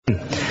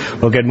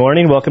Well, good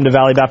morning. Welcome to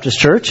Valley Baptist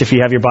Church. If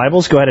you have your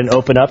Bibles, go ahead and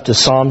open up to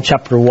Psalm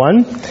chapter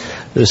 1.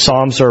 The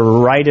Psalms are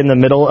right in the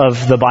middle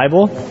of the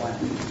Bible.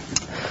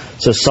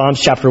 So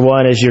Psalms chapter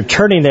 1, as you're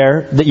turning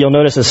there, you'll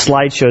notice a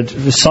slideshow.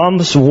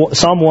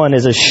 Psalm 1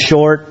 is a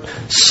short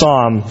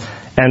psalm,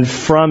 and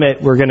from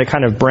it we're going to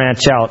kind of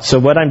branch out. So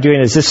what I'm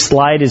doing is this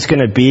slide is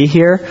going to be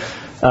here.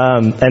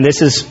 And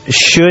this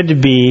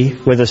should be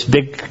with this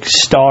big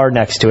star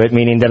next to it,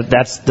 meaning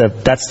that's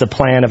the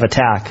plan of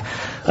attack.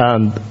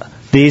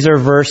 These are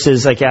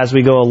verses, like as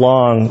we go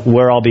along,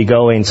 where I'll be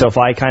going. So if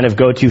I kind of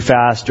go too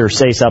fast or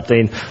say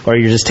something, or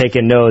you're just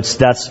taking notes,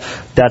 that's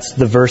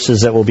the verses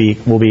that we'll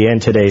be in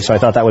today. So I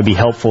thought that would be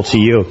helpful to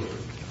you.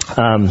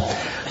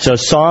 So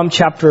Psalm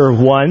chapter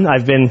 1, I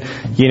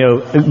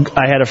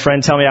had a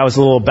friend tell me I was a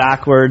little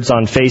backwards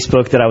on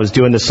Facebook, that I was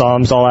doing the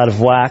Psalms all out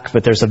of whack,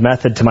 but there's a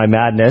method to my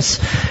madness.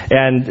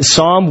 And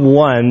Psalm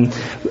 1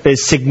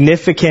 is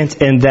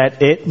significant in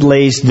that it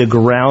lays the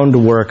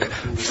groundwork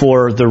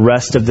for the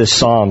rest of the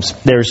Psalms.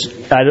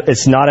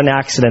 It's not an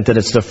accident that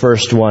it's the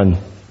first one.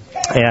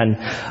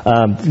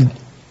 And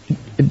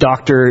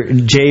Dr.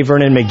 J.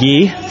 Vernon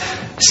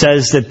McGee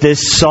says that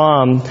this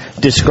psalm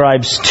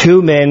describes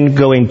two men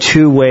going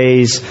two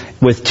ways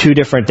with two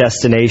different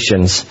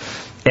destinations.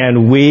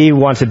 And we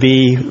want to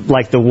be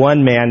like the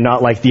one man,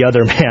 not like the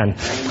other man.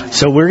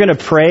 So we're going to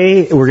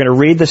pray, we're going to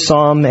read the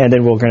psalm, and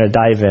then we're going to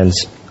dive in.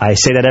 I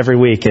say that every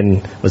week,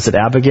 and was it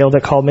Abigail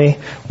that called me?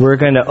 We're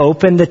going to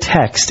open the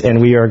text, and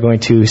we are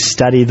going to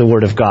study the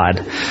Word of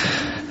God.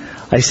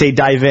 I say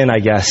dive in, I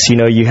guess.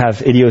 You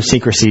have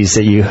idiosyncrasies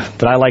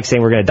but I like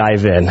saying we're going to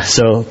dive in.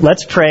 So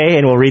let's pray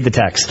and we'll read the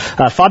text.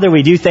 Father,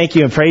 we do thank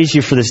you and praise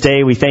you for this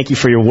day. We thank you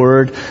for your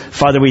word.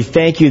 Father, we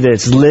thank you that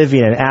it's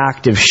living and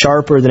active,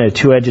 sharper than a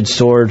two-edged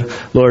sword.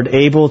 Lord,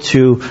 able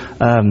to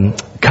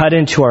cut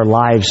into our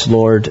lives,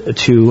 Lord,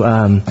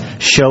 to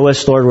show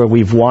us, Lord, where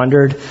we've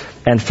wandered.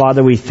 And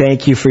Father, we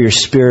thank you for your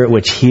Spirit,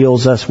 which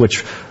heals us,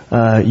 which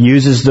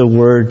uses the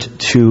word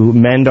to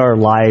mend our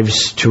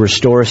lives, to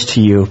restore us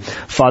to you.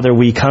 Father,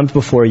 we come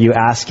before you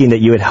asking that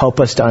you would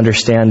help us to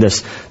understand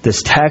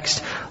this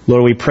text.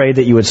 Lord, we pray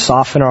that you would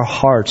soften our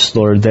hearts,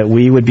 Lord, that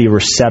we would be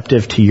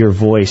receptive to your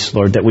voice,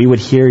 Lord, that we would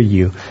hear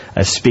you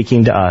as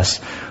speaking to us.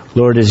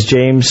 Lord, as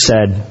James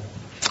said,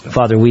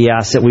 Father, we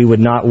ask that we would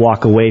not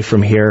walk away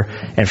from here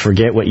and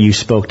forget what you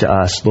spoke to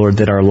us, Lord,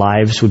 that our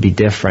lives would be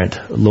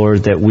different.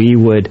 Lord, that we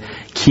would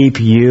keep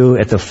you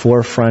at the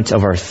forefront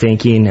of our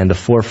thinking and the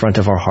forefront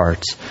of our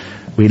hearts.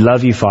 We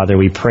love you, Father.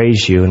 We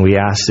praise you, and we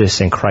ask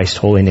this in Christ's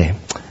holy name.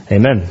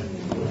 Amen.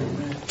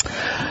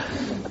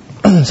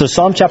 So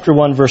Psalm chapter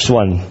 1, verse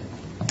 1.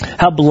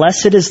 How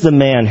blessed is the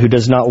man who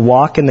does not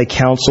walk in the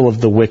counsel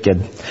of the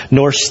wicked,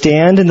 nor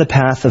stand in the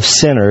path of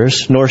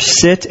sinners, nor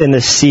sit in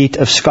the seat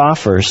of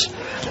scoffers.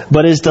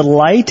 But his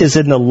delight is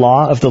in the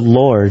law of the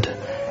Lord,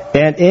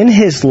 and in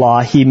his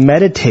law he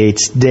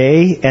meditates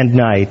day and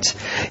night.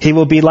 He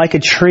will be like a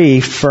tree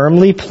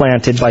firmly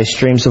planted by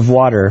streams of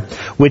water,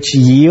 which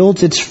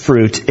yields its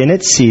fruit in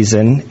its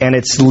season, and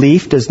its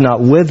leaf does not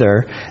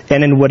wither,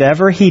 and in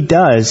whatever he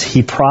does,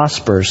 he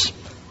prospers.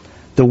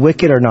 The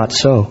wicked are not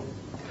so,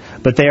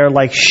 but they are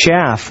like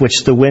chaff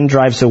which the wind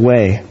drives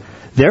away.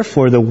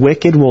 Therefore the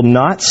wicked will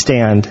not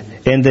stand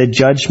in the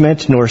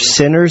judgment, nor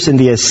sinners in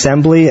the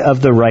assembly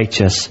of the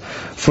righteous.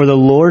 For the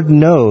Lord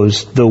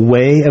knows the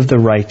way of the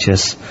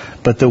righteous,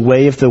 but the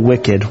way of the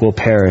wicked will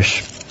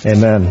perish.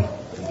 Amen.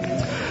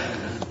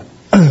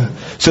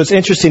 So it's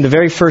interesting, the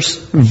very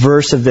first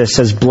verse of this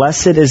says,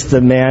 blessed is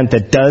the man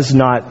that does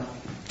not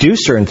do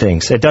certain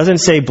things. It doesn't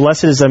say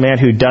blessed is the man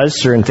who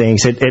does certain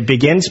things. It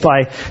begins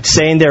by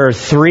saying there are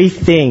three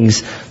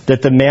things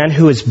that the man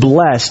who is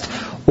blessed,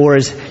 or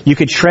as you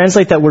could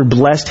translate that word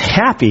blessed,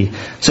 happy.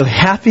 So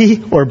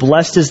happy or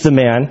blessed is the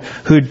man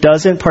who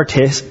doesn't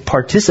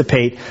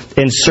participate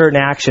in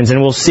certain actions.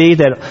 And we'll see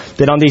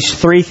that on these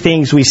three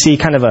things we see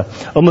kind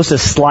of almost a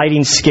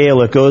sliding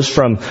scale. It goes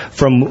from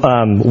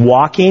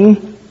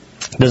walking,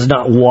 does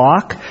not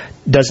walk,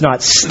 does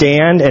not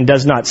stand, and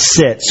does not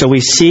sit. So we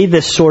see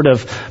this sort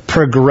of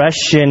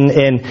progression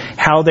in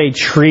how they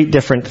treat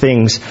different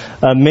things.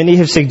 Many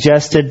have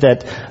suggested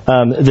that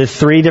the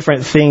three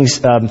different things,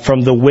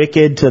 from the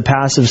wicked to the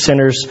passive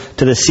sinners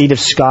to the seat of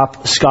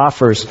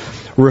scoffers,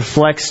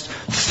 reflects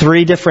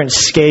three different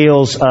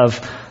scales of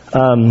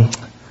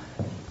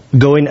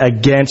going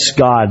against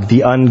God,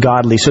 the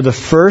ungodly. So the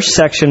first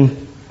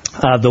section,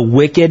 the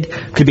wicked,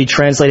 could be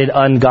translated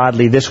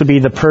ungodly. This would be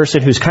the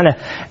person who's kind of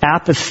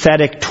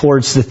apathetic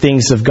towards the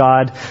things of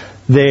God.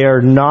 They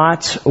are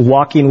not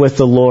walking with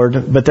the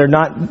Lord, but they're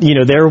not,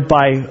 they're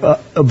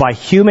by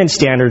human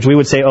standards, we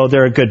would say, oh,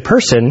 they're a good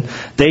person.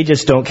 They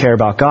just don't care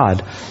about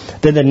God.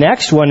 Then the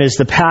next one is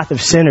the path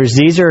of sinners.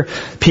 These are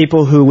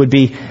people who would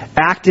be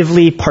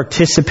actively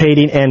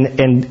participating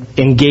and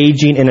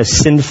engaging in a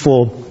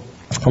sinful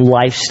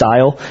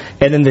lifestyle.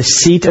 And then the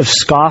seat of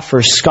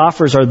scoffers.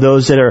 Scoffers are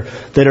those that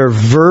are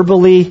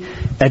verbally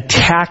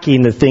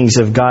attacking the things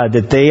of God,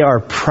 that they are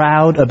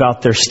proud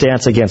about their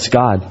stance against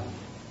God.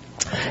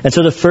 And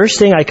so the first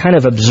thing I kind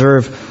of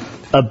observe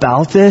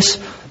about this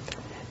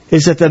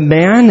is that the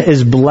man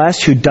is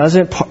blessed who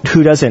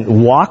doesn't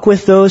walk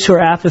with those who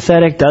are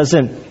apathetic,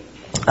 doesn't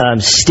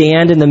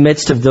stand in the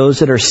midst of those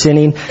that are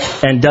sinning,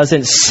 and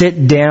doesn't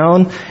sit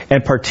down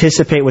and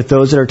participate with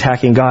those that are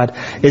attacking God,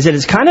 is that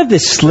it's kind of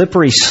this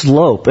slippery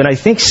slope. And I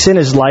think sin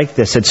is like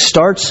this. It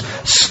starts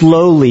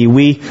slowly.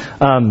 We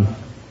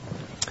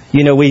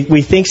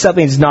think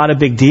something's not a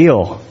big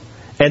deal.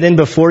 And then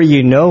before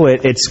you know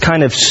it, it's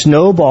kind of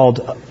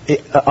snowballed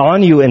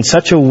on you in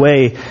such a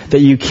way that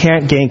you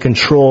can't gain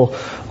control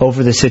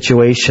over the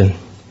situation.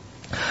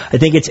 I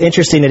think it's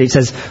interesting that he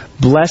says,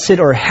 blessed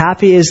or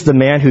happy is the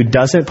man who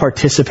doesn't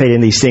participate in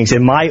these things.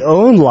 In my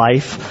own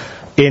life,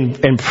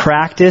 in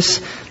practice,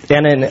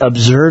 and in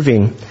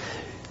observing,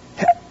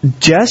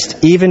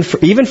 just even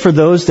for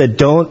those that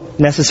don't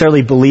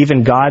necessarily believe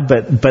in God,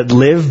 but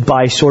live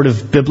by sort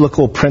of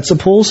biblical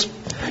principles,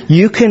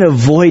 you can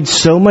avoid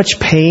so much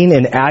pain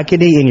and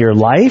agony in your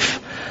life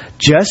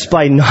just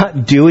by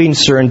not doing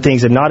certain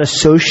things and not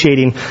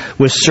associating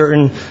with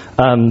certain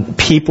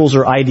peoples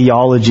or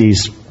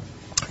ideologies.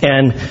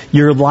 And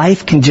your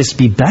life can just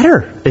be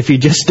better if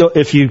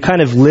you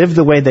kind of live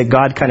the way that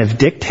God kind of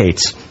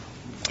dictates.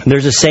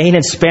 There's a saying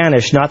in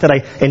Spanish,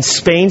 in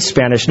Spain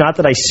Spanish, not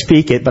that I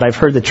speak it, but I've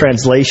heard the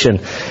translation,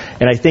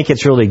 and I think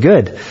it's really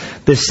good.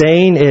 The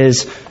saying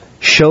is,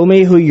 show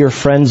me who your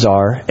friends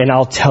are, and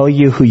I'll tell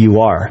you who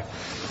you are.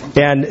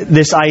 And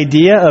this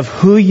idea of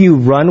who you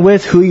run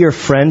with, who your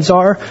friends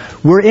are,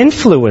 we're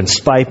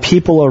influenced by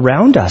people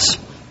around us.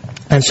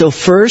 And so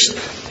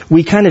first,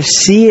 we kind of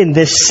see in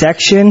this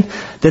section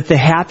that the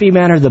happy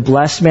man or the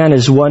blessed man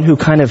is one who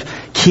kind of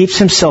keeps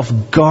himself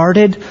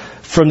guarded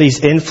from these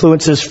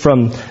influences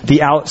from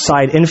the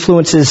outside,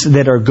 influences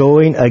that are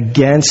going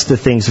against the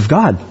things of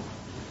God.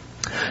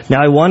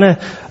 Now I want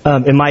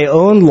to, in my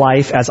own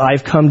life, as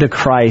I've come to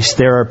Christ,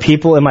 there are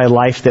people in my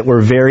life that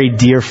were very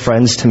dear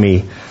friends to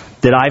me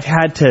that I've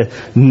had to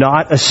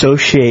not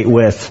associate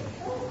with.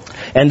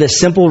 And the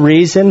simple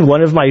reason,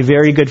 one of my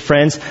very good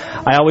friends,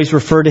 I always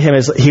refer to him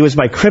as he was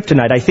my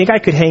kryptonite. I think I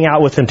could hang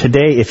out with him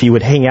today if he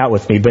would hang out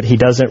with me, but he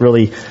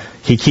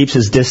keeps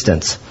his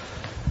distance.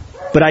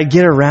 But I'd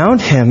get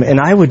around him and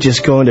I would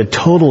just go into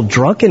total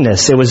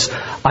drunkenness. There was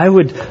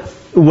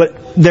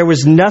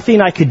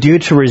nothing I could do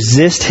to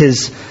resist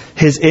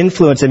his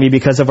influence on me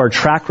because of our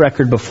track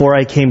record before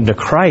I came to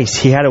Christ.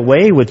 He had a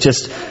way with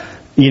just,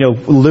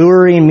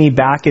 luring me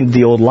back into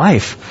the old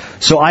life.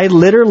 So I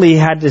literally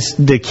had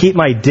to keep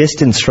my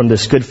distance from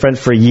this good friend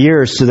for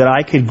years so that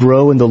I could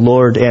grow in the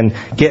Lord and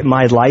get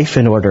my life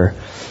in order.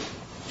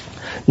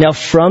 Now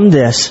from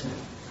this,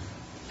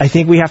 I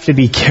think we have to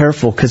be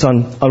careful because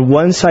on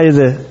one side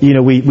of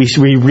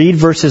we read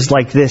verses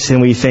like this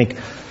and we think,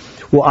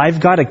 well,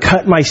 I've got to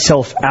cut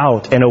myself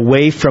out and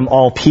away from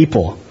all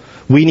people.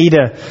 We need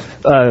to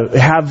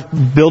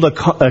build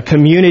a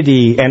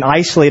community and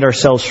isolate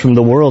ourselves from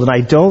the world. And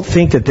I don't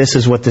think that this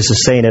is what this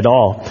is saying at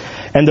all.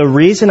 And the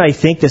reason I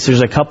think this,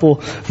 there's a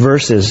couple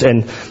verses.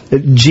 And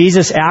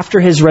Jesus, after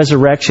his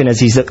resurrection, as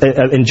he's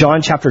in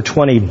John chapter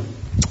 20,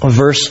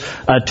 verse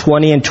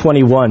 20 and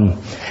 21,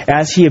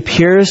 as he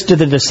appears to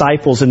the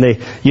disciples and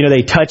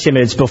they touch him,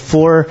 and it's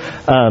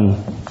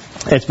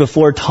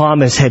before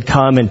Thomas had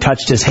come and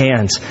touched his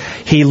hands.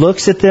 He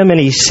looks at them and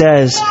he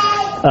says,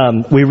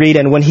 we read,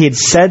 and when he had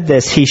said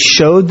this, he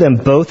showed them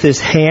both his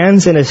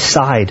hands and his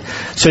side.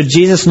 So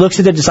Jesus looks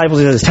at the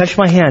disciples and says, touch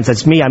my hands.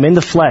 That's me. I'm in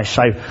the flesh.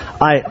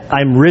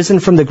 I'm risen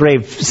from the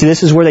grave. See,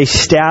 this is where they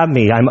stabbed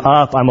me. I'm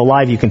up. I'm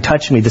alive. You can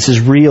touch me. This is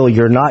real.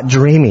 You're not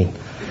dreaming.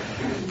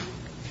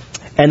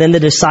 And then the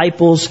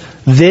disciples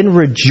then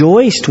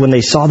rejoiced when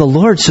they saw the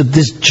Lord. So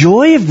this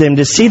joy of them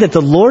to see that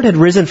the Lord had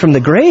risen from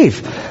the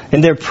grave.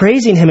 And they're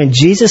praising him. And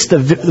Jesus,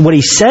 what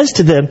he says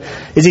to them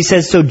is he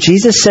says, so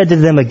Jesus said to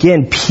them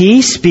again,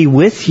 peace be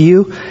with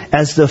you.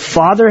 As the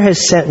Father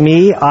has sent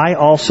me, I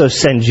also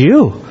send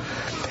you.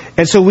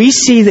 And so we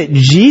see that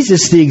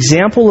Jesus, the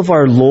example of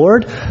our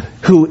Lord,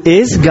 who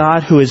is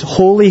God, who is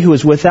holy, who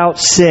is without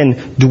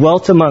sin,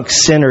 dwelt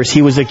amongst sinners.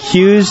 He was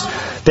accused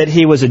that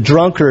he was a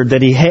drunkard,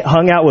 that he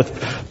hung out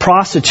with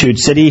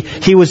prostitutes, that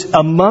he was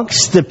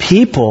amongst the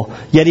people,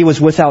 yet he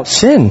was without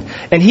sin.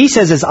 And he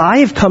says, as I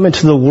have come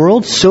into the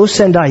world, so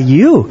send I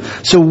you.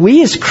 So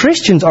we as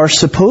Christians are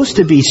supposed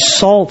to be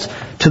salt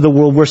to the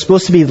world. We're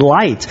supposed to be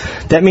light.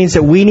 That means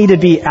that we need to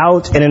be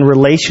out and in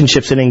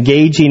relationships and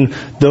engaging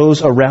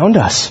those around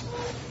us.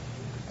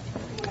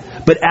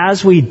 But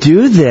as we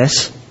do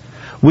this,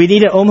 we need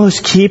to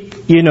almost keep,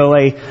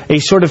 a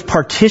sort of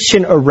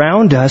partition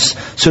around us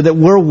so that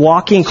we're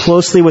walking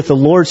closely with the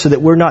Lord so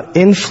that we're not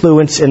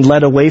influenced and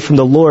led away from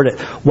the Lord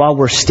while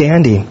we're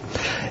standing.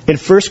 In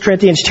 1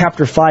 Corinthians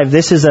chapter 5,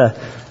 this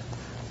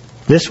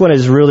one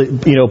is really,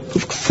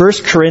 1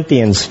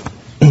 Corinthians,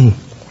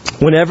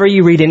 whenever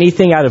you read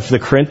anything out of the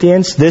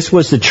Corinthians, this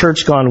was the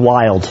church gone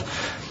wild.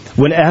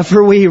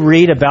 Whenever we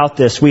read about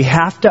this, we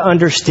have to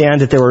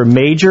understand that there were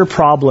major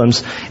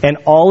problems, and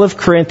all of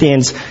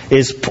Corinthians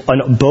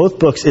on both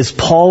books is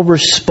Paul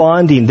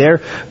responding.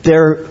 They're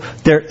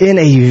in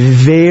a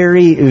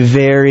very,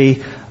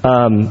 very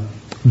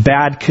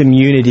bad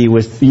community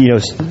with,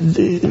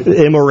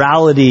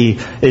 immorality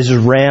is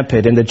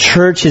rampant, and the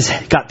church has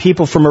got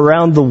people from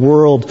around the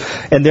world,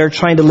 and they're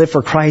trying to live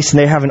for Christ, and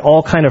they're having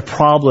all kind of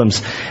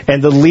problems.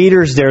 And the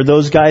leaders there,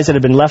 those guys that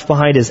have been left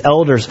behind as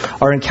elders,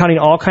 are encountering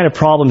all kind of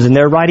problems, and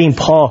they're writing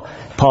Paul,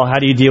 how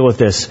do you deal with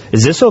this?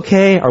 Is this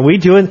okay? Are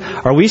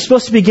we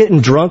supposed to be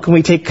getting drunk when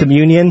we take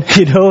communion?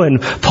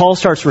 And Paul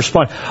starts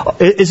responding.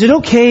 Is it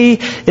okay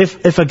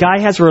if a guy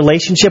has a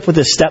relationship with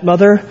his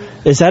stepmother?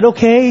 Is that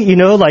okay?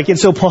 And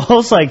so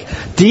Paul's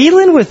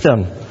dealing with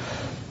them.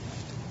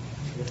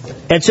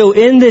 And so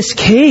in this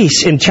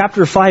case, in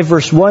chapter 5,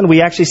 verse 1,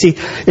 we actually see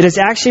it is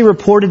actually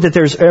reported that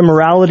there's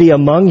immorality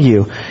among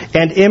you.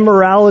 And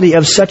immorality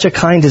of such a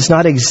kind does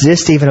not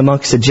exist even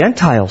amongst the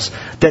Gentiles,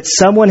 that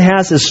someone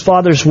has his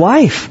father's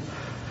wife.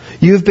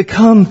 You have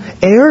become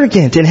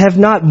arrogant and have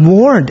not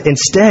mourned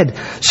instead,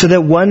 so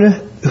that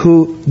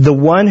the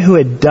one who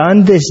had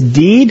done this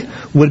deed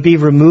would be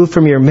removed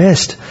from your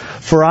midst.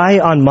 For I,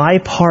 on my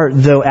part,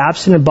 though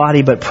absent in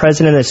body but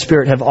present in the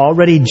Spirit, have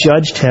already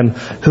judged him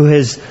who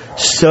has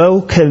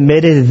so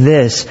committed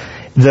this,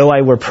 though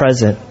I were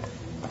present.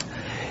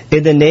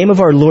 In the name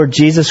of our Lord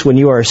Jesus, when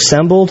you are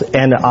assembled,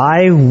 and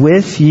I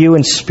with you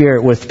in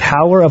spirit, with the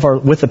power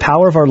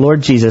of our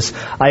Lord Jesus,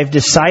 I have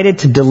decided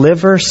to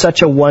deliver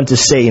such a one to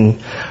Satan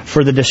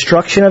for the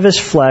destruction of his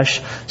flesh,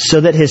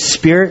 so that his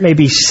spirit may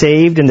be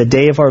saved in the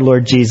day of our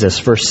Lord Jesus.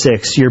 Verse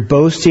 6, your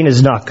boasting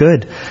is not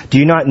good. Do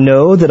you not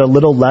know that a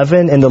little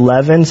leaven in the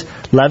leaven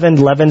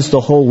leavens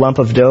the whole lump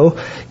of dough?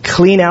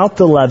 Clean out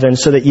the leaven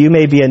so that you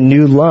may be a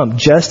new lump,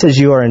 just as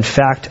you are in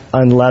fact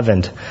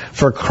unleavened.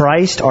 For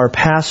Christ, our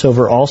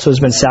Passover, also has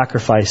been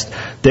sacrificed.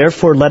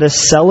 Therefore, let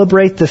us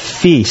celebrate the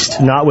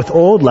feast, not with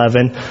old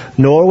leaven,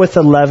 nor with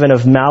the leaven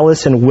of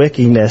malice and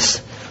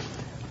wickedness,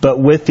 but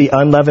with the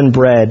unleavened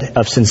bread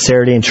of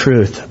sincerity and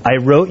truth. I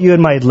wrote you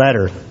in my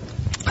letter.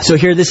 So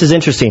here, this is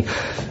interesting.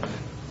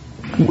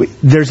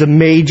 There's a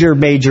major,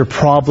 major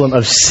problem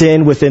of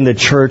sin within the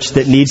church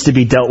that needs to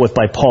be dealt with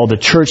by Paul. The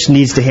church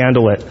needs to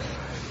handle it.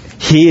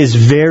 He is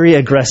very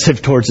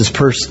aggressive towards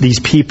these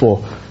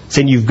people,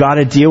 saying you've got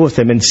to deal with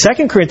them. In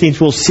 2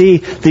 Corinthians, we'll see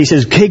that he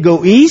says, okay,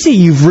 go easy.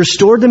 You've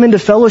restored them into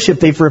fellowship.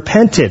 They've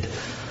repented.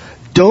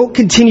 Don't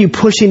continue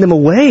pushing them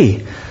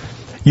away.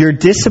 Your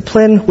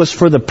discipline was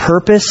for the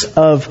purpose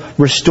of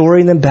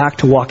restoring them back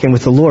to walking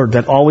with the Lord.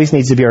 That always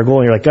needs to be our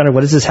goal. And you're like, Gunnar,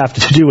 what does this have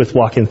to do with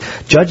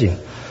judging?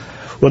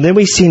 Well, then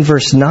we see in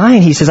verse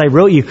 9, he says, I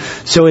wrote you.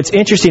 So it's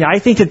interesting. I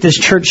think that this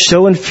church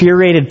so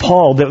infuriated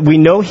Paul that we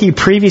know he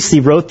previously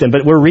wrote them,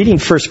 but we're reading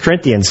 1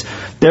 Corinthians.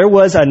 There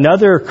was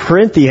another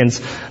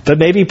Corinthians, but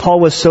maybe Paul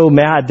was so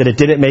mad that it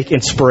didn't make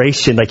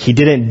inspiration, like he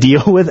didn't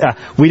deal with it.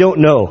 We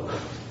don't know.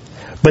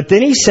 But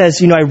then he says,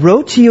 I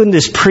wrote to you in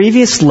this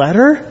previous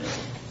letter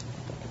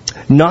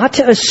not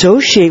to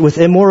associate with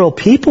immoral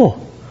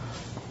people.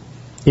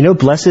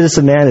 Blessed is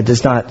the man that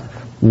does not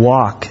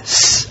walk,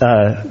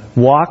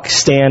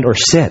 stand, or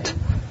sit.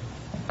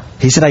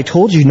 He said, I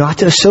told you not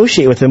to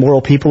associate with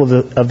immoral people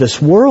of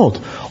this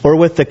world, or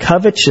with the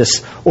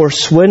covetous, or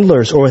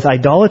swindlers, or with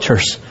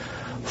idolaters.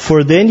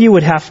 For then you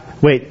would have...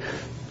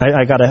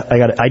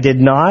 I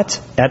did not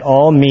at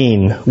all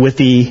mean with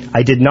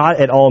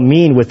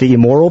the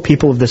immoral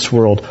people of this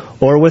world,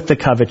 or with the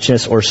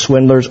covetous, or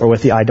swindlers, or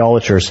with the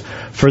idolaters.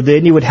 For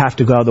then you would have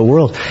to go out of the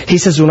world. He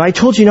says, when I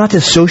told you not to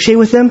associate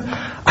with them,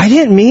 I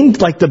didn't mean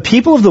like the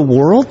people of the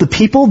world, the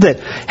people that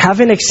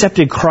haven't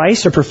accepted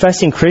Christ or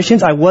professing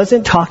Christians. I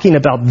wasn't talking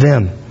about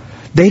them.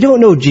 They don't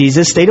know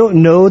Jesus. They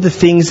don't know the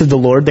things of the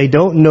Lord. They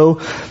don't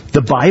know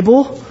the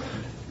Bible.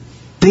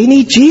 They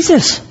need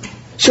Jesus.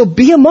 So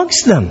be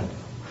amongst them.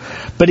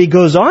 But he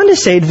goes on to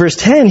say in verse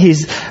 10,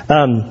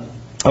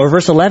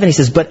 verse 11, he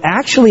says, but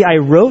actually I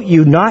wrote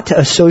you not to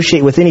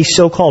associate with any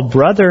so-called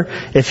brother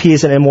if he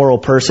is an immoral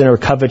person or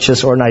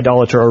covetous or an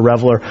idolater or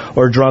reveler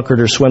or drunkard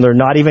or swindler,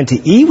 not even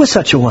to eat with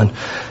such a one.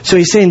 So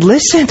he's saying,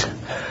 listen,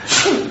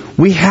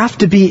 we have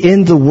to be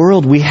in the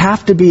world. We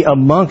have to be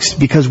amongst,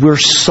 because we're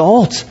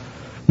salt.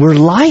 We're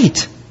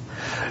light.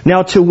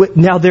 Now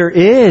there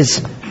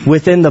is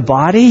within the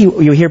body,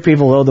 you hear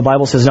people, the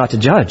Bible says not to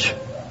judge.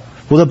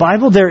 Well, the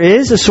Bible, there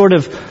is a sort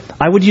of,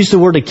 I would use the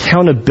word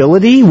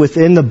accountability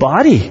within the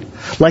body.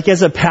 Like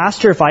as a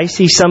pastor, if I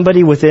see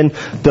somebody within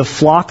the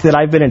flock that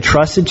I've been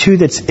entrusted to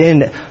that's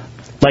in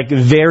like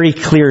very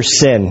clear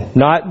sin,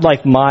 not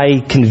like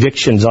my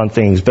convictions on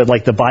things, but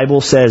like the Bible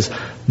says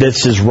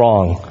this is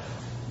wrong,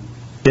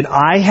 then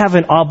I have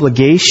an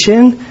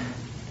obligation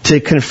to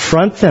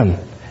confront them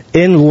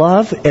in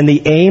love and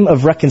the aim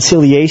of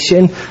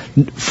reconciliation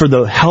for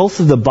the health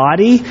of the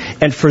body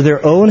and for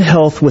their own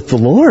health with the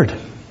Lord.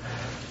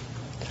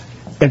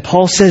 And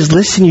Paul says,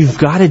 listen, you've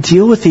got to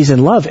deal with these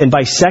in love. And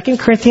by 2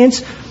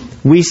 Corinthians,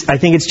 I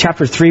think it's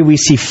chapter 3, we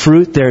see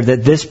fruit there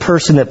that this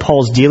person that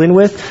Paul's dealing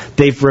with,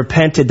 they've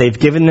repented, they've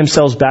given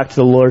themselves back to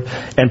the Lord,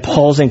 and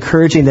Paul's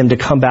encouraging them to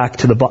come back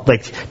to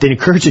they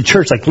encourage the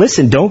church,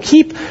 listen,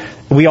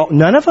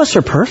 none of us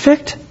are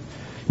perfect.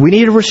 We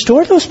need to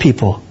restore those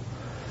people.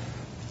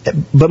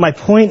 But my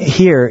point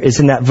here is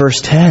in that verse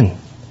 10.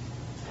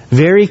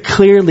 Very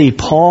clearly,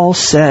 Paul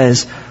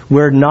says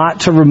we're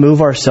not to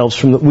remove ourselves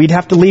from we'd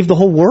have to leave the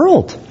whole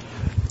world.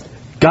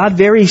 God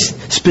very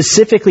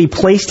specifically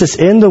placed us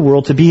in the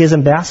world to be His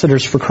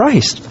ambassadors for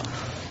Christ.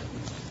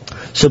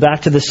 So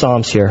back to the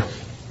Psalms here.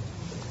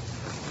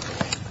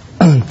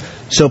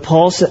 So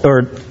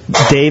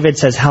David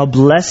says, "How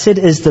blessed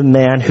is the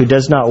man who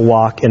does not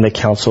walk in the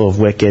counsel of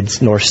wicked,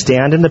 nor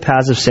stand in the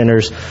paths of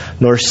sinners,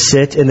 nor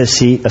sit in the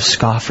seat of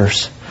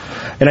scoffers."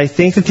 And I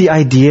think that the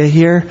idea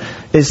here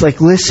is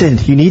like, listen,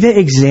 you need to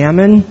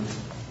examine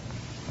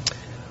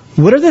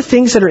what are the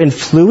things that are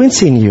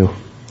influencing you?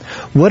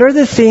 What are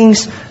the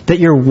things that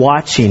you're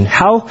watching?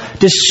 How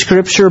does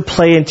Scripture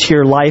play into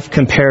your life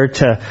compared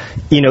to,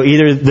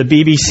 either the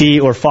BBC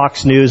or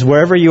Fox News,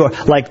 wherever you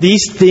are? Like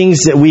these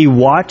things that we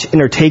watch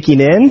and are taking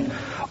in,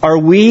 are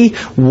we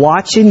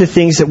watching the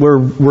things that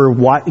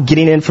we're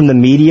getting in from the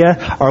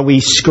media? Are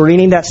we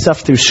screening that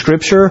stuff through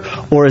Scripture?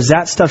 Or is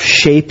that stuff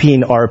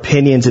shaping our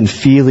opinions and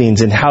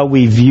feelings and how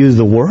we view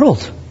the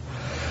world?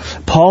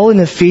 Paul in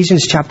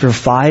Ephesians chapter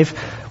 5,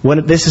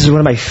 this is one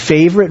of my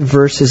favorite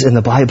verses in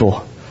the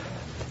Bible.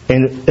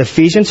 In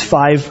Ephesians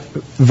 5,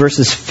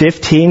 verses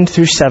 15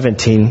 through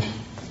 17,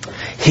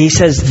 he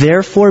says,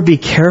 "Therefore be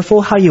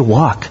careful how you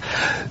walk.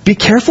 Be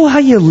careful how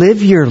you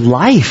live your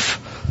life.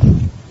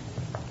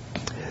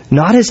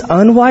 Not as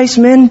unwise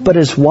men, but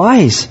as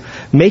wise,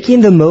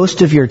 making the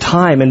most of your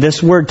time." And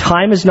this word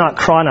time is not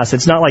chronos.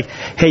 It's not like,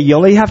 hey, you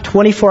only have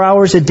 24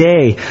 hours a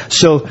day,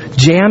 so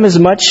jam as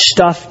much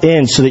stuff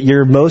in so that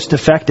you're most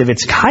effective.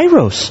 It's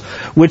kairos,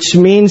 which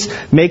means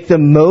make the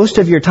most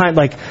of your time.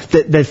 Like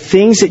the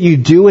things that you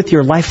do with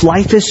your life.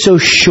 Life is so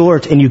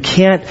short and you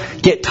can't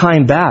get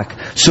time back.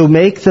 So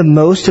make the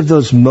most of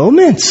those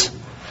moments.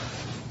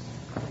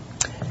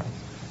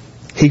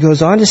 He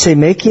goes on to say,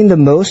 making the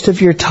most of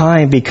your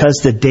time because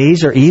the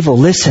days are evil.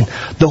 Listen,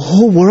 the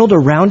whole world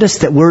around us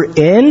that we're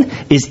in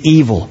is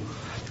evil.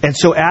 And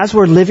so as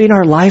we're living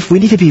our life, we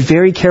need to be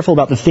very careful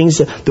about the things,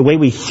 the way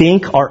we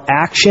think, our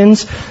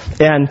actions.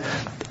 And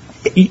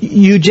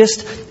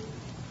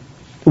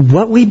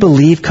what we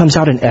believe comes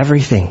out in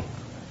everything.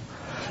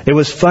 It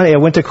was funny. I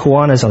went to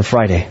Kiwanis on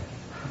Friday.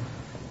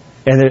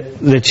 And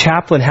the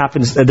chaplain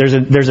happens,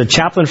 there's a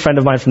chaplain friend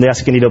of mine from the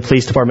Escondido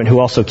Police Department who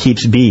also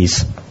keeps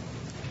bees.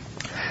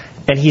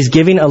 And he's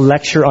giving a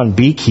lecture on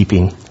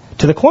beekeeping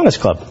to the Kiwanis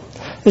Club.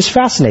 It's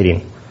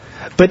fascinating.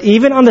 But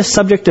even on the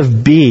subject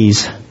of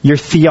bees, your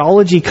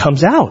theology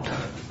comes out.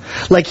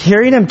 Like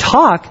hearing him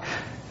talk,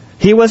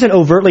 he wasn't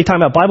overtly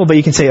talking about Bible, but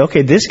you can say,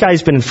 okay, this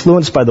guy's been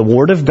influenced by the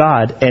Word of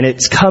God, and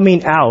it's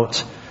coming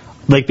out.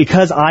 Like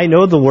because I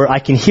know the Word, I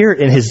can hear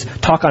it in his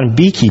talk on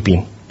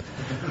beekeeping.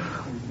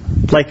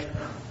 Like,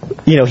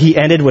 he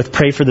ended with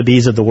pray for the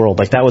bees of the world.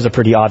 Like that was a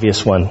pretty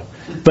obvious one.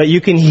 But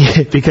you can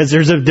hear, because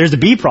there's a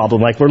bee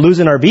problem. Like we're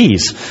losing our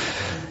bees.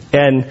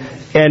 And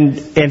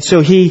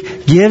so he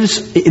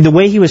gives, the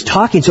way he was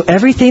talking, so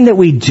everything that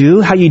we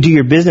do, how you do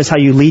your business, how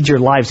you lead your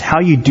lives, how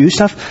you do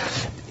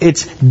stuff,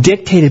 it's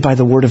dictated by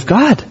the Word of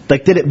God.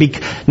 Like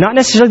that not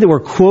necessarily that we're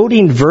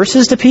quoting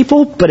verses to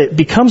people, but it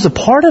becomes a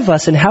part of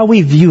us in how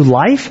we view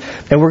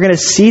life. And we're going to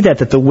see that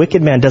the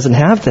wicked man doesn't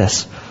have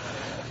this.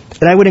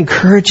 And I would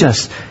encourage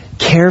us,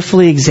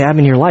 carefully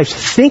examine your lives.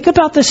 Think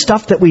about the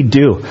stuff that we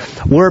do.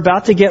 We're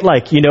about to get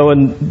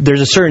and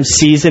there's a certain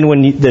season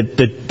when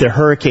the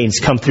hurricanes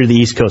come through the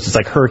East Coast. It's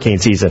like hurricane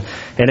season.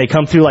 And they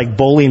come through like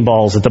bowling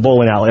balls at the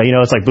bowling alley.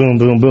 It's like boom,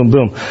 boom, boom,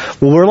 boom.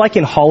 Well, we're like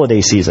in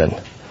holiday season.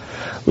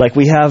 Like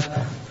we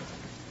have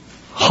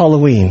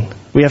Halloween.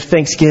 We have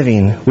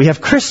Thanksgiving. We have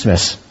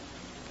Christmas.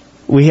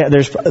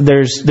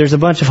 There's a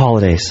bunch of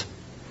holidays.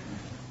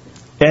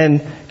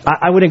 And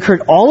I would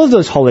encourage all of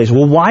those holidays.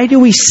 Well, why do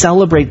we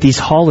celebrate these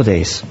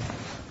holidays?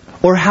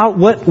 Or how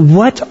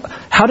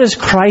does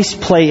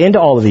Christ play into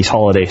all of these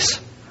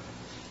holidays?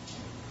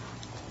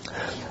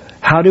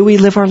 How do we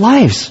live our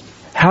lives?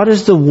 How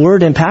does the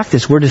Word impact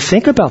this? We're to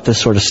think about this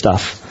sort of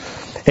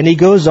stuff. And he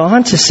goes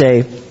on to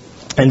say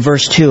in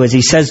verse 2, as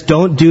he says,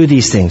 don't do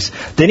these things.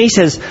 Then he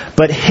says,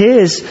 but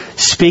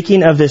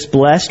speaking of this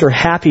blessed or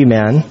happy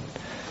man,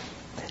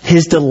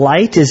 his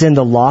delight is in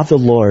the law of the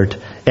Lord,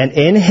 and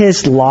in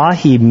his law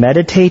he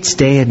meditates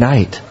day and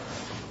night.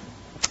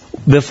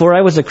 Before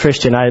I was a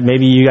Christian,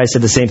 maybe you guys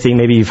said the same thing,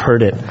 maybe you've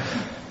heard it.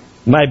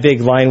 My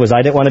big line was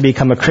I didn't want to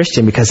become a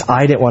Christian because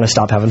I didn't want to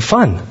stop having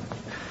fun.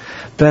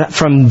 But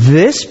from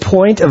this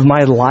point of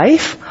my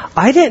life,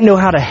 I didn't know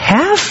how to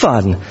have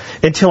fun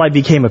until I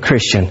became a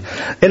Christian.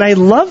 And I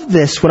loved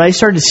this when I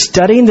started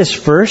studying this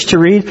verse to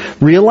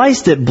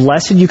realize that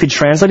blessed you could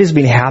translate as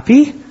being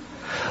happy.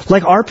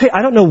 Like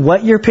I don't know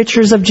what your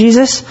picture is of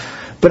Jesus,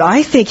 but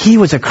I think he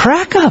was a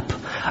crack up.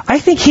 I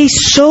think he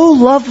so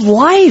loved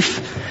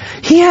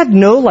life. He had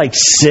no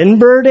sin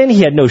burden.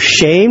 He had no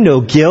shame,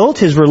 no guilt.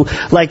 He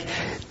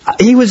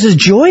was a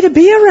joy to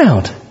be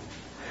around.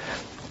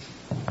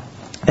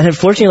 And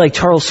unfortunately, like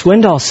Charles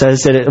Swindoll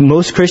says, that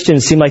most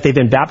Christians seem like they've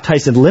been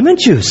baptized in lemon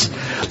juice.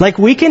 Like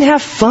we can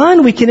have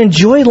fun. We can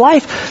enjoy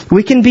life.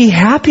 We can be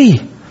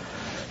happy.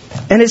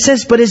 And it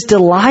says, but his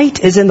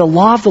delight is in the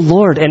law of the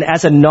Lord. And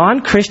as a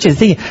non-Christian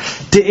thing,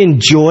 to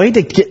enjoy,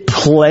 to get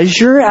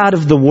pleasure out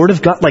of the Word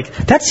of God, like,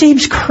 that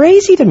seems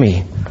crazy to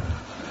me.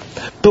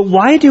 But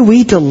why do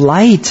we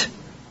delight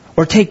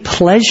or take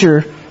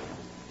pleasure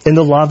in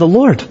the law of the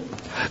Lord?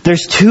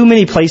 There's too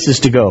many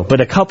places to go, but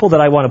a couple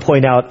that I want to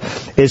point out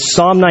is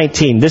Psalm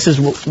 19. This is,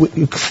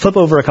 flip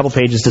over a couple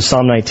pages to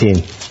Psalm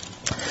 19.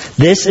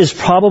 This is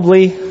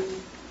probably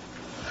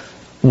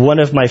one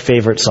of my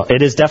favorite psalms.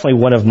 It is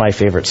definitely one of my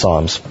favorite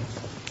psalms.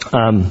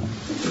 But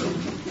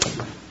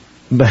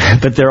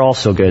they're all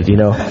so good, you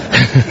know.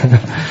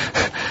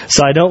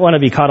 So I don't want to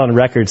be caught on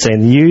record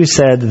saying, you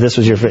said this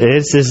was your favorite.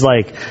 It's just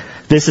like,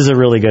 this is a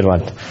really good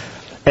one.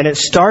 And it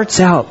starts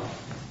out,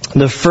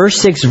 the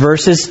first 6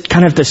 verses,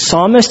 kind of the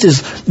psalmist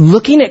is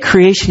looking at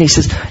creation. He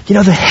says, you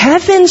know, the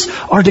heavens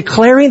are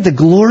declaring the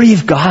glory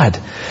of God.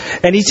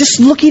 And he's just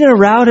looking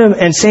around him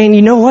and saying,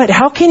 you know what?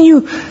 How can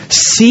you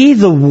see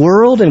the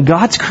world and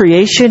God's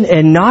creation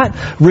and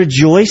not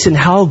rejoice in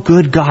how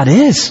good God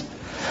is?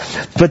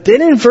 But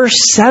then in verse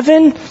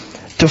 7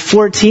 to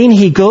 14,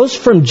 he goes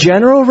from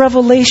general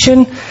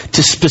revelation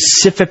to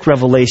specific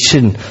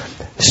revelation,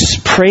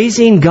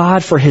 praising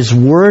God for His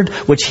Word,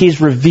 which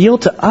He's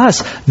revealed to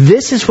us.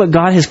 This is what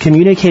God has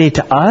communicated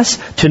to us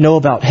to know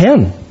about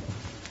Him.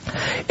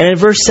 And in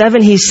verse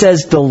 7, he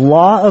says, the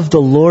law of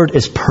the Lord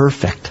is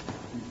perfect,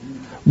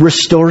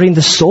 restoring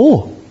the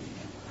soul.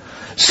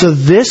 So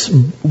this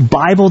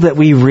Bible that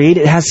we read,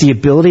 it has the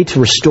ability to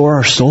restore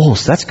our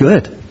souls. That's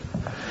good.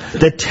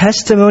 The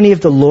testimony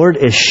of the Lord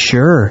is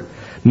sure,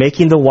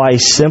 making the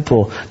wise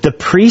simple. The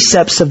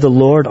precepts of the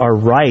Lord are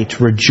right,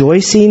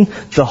 rejoicing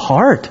the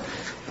heart.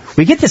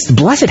 We get this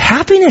blessed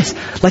happiness.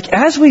 Like,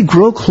 as we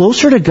grow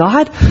closer to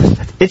God,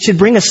 it should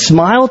bring a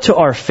smile to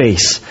our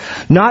face,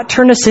 not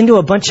turn us into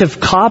a bunch of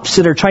cops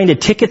that are trying to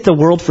ticket the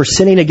world for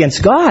sinning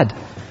against God,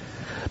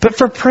 but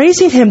for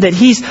praising Him that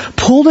He's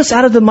pulled us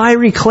out of the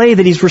miry clay,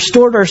 that He's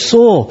restored our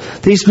soul,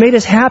 that He's made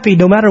us happy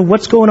no matter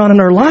what's going on in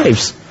our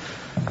lives.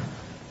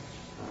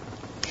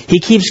 He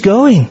keeps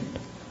going.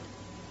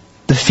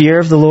 The fear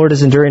of the Lord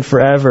is enduring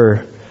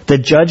forever. The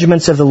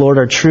judgments of the Lord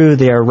are true.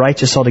 They are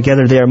righteous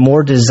altogether. They are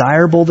more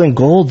desirable than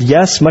gold.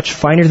 Yes, much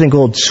finer than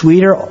gold.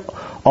 Sweeter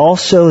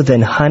also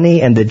than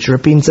honey and the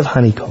drippings of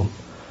honeycomb.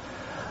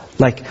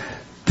 Like,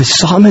 the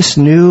psalmist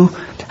knew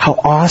how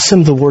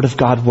awesome the Word of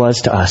God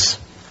was to us.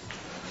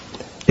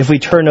 If we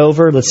turn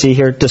over, let's see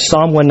here, to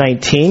Psalm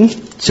 119.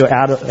 So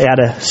add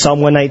a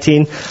Psalm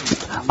 119.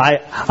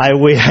 I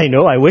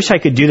wish I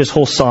could do this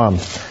whole psalm.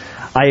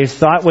 I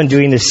thought when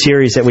doing this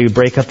series that we would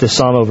break up the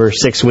psalm over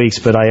 6 weeks,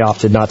 but I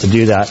opted not to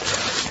do that.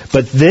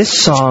 But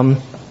this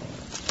psalm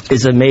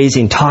is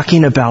amazing,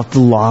 talking about the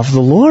law of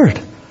the Lord.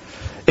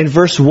 In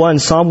verse 1,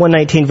 Psalm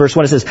 119, verse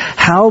 1, it says,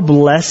 how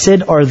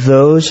blessed are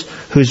those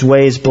whose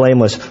way is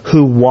blameless,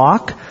 who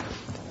walk,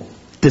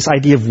 this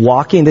idea of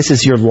walking, this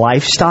is your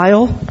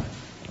lifestyle.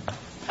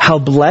 How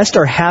blessed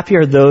or happy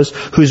are those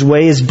whose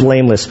way is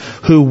blameless,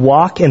 who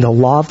walk in the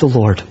law of the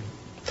Lord.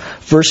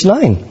 Verse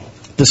 9,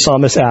 the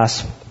psalmist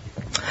asks,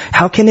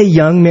 how can a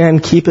young man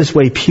keep his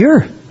way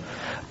pure?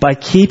 By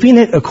keeping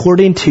it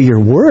according to your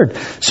word.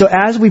 So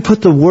as we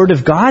put the Word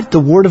of God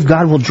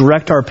will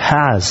direct our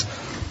paths.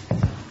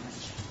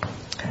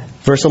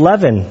 Verse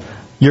 11,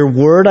 your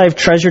word I've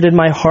treasured in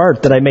my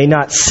heart that I may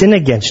not sin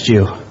against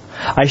you.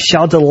 I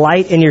shall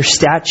delight in your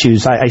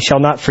statutes. I shall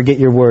not forget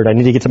your word. I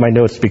need to get to my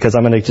notes because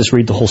I'm going to just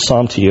read the whole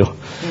psalm to you.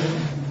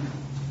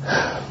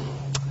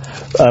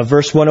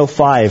 Verse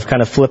 105,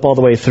 kind of flip all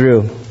the way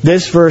through.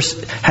 This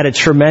verse had a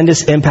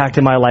tremendous impact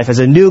in my life. As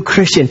a new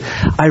Christian,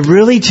 I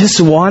really just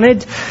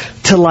wanted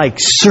to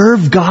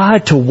serve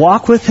God, to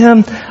walk with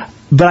Him.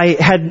 But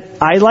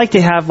I like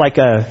to have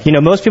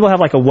most people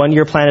have a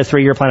 1-year plan, a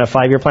 3-year plan, a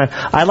 5-year plan.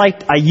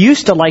 I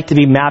used to like to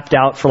be mapped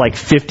out for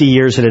 50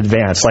 years in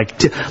advance.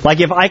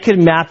 If I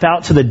could map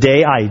out to the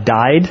day I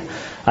died,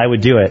 I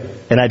would do it.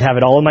 And I'd have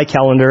it all in my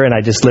calendar and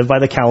I just live by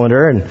the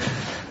calendar.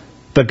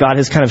 But God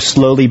has kind of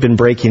slowly been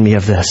breaking me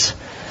of this.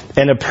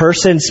 And a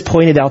person's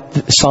pointed out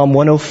Psalm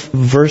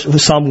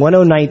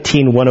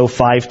 119,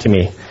 105 to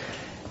me.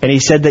 And he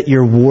said that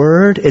your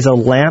word is a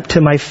lamp to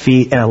my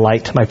feet and a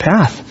light to my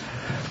path.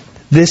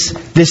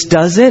 This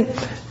doesn't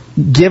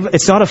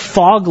it's not a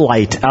fog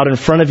light out in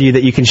front of you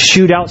that you can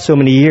shoot out so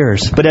many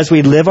years. But as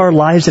we live our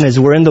lives and as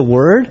we're in the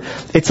Word,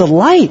 it's a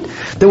light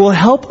that will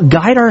help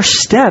guide our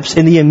steps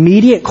in the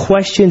immediate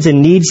questions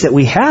and needs that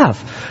we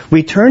have.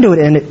 We turn to it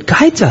and it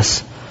guides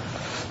us.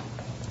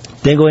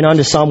 Then going on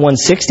to Psalm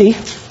 160,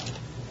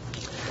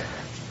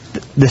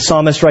 the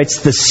psalmist writes,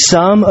 the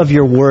sum of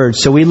your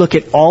words. So we look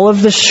at all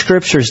of the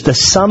scriptures. The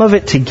sum of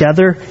it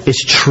together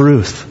is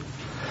truth.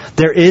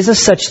 There is a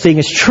such thing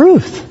as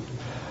truth.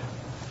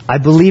 I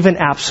believe in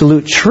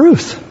absolute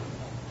truth.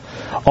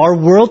 Our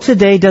world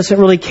today doesn't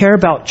really care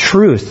about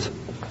truth.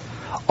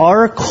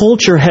 Our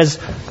culture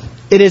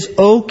it is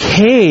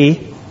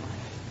okay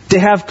to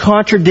have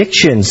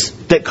contradictions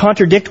that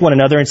contradict one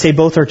another and say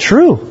both are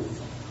true.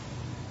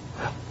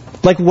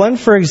 One,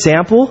 for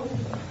example,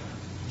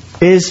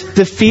 is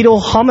the fetal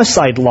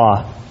homicide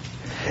law.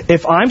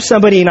 if I'm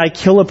somebody and I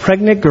kill a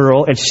pregnant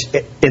girl and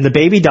the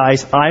baby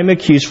dies, I'm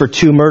accused for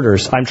 2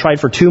 murders. I'm tried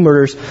for 2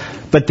 murders.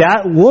 But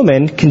that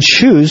woman can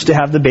choose to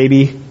have the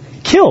baby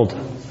killed.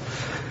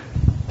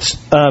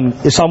 Psalm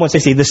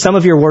 160, the sum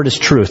of your word is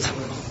truth.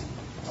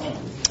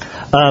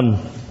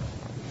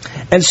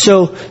 And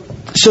so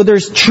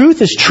there's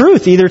truth is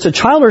truth. Either it's a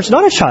child or it's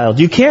not a child.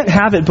 You can't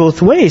have it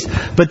both ways.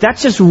 But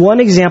that's just one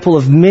example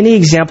of many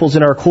examples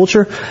in our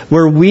culture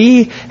where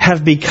we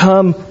have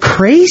become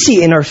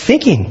crazy in our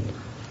thinking.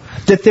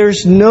 That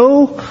there's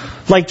no,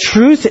 like,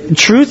 truth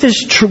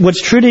is true.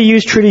 What's true to you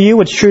is true to you.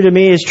 What's true to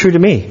me is true to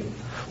me.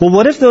 Well,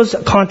 what if those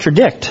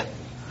contradict?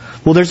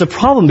 Well, there's a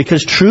problem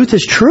because truth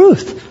is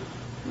truth.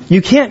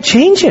 You can't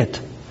change it.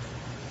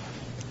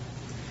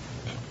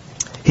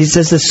 He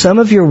says, the sum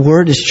of your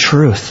word is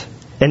truth,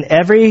 and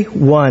every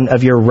one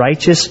of your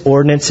righteous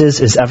ordinances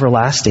is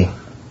everlasting.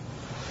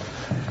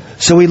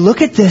 So we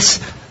look at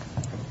this,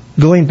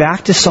 going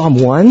back to Psalm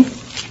 1,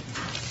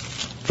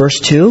 verse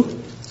 2.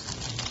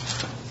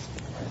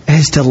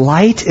 His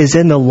delight is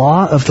in the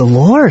law of the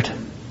Lord.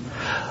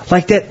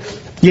 Like that,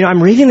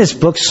 I'm reading this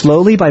book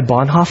slowly by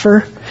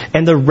Bonhoeffer,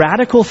 and the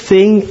radical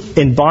thing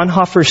in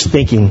Bonhoeffer's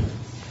thinking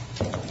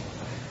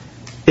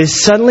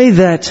is suddenly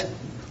that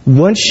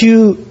once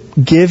you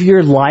give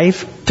your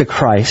life to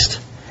Christ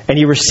and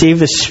you receive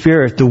the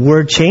Spirit, the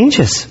Word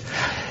changes.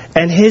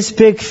 And his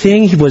big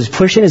thing he was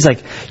pushing is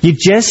like, you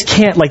just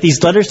can't, like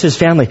these letters to his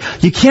family,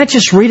 you can't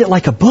just read it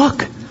like a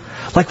book.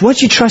 Like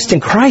once you trust in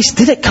Christ,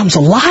 then it comes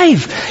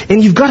alive.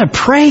 And you've got to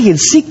pray and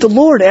seek the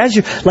Lord as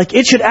you, like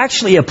it should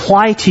actually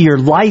apply to your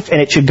life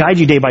and it should guide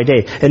you day by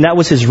day. And that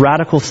was his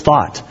radical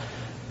thought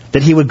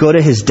that he would go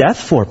to his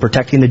death for,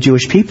 protecting the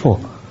Jewish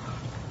people.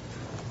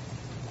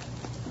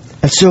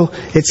 And so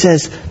it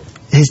says,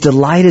 his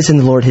delight is in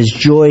the Lord, his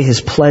joy,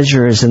 his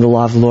pleasure is in the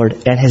law of the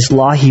Lord, and his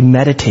law he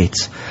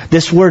meditates.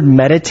 This word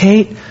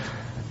meditate,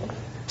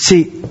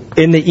 see,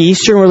 in the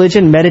Eastern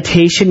religion,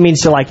 meditation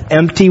means to like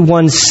empty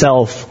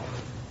oneself.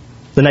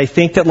 Then I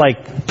think that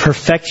like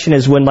perfection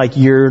is when like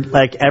you're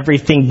like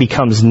everything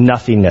becomes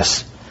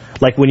nothingness.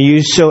 Like when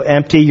you so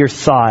empty your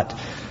thought,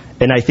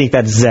 and I think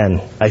that's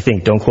Zen. I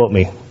think, don't quote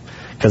me,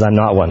 because I'm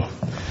not one.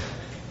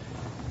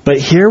 But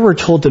here we're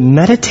told to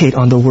meditate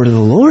on the word of the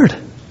Lord.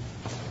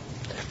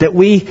 That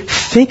we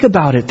think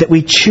about it, that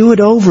we chew it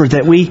over,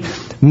 that we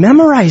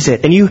memorize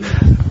it. And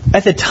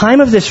at the time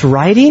of this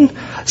writing,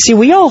 see,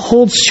 we all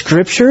hold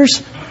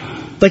scriptures.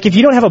 Like if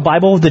you don't have a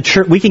Bible, the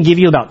church, we can give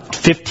you about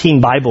 15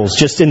 Bibles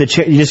just in the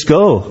chair. You just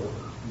go.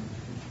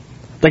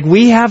 Like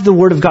we have the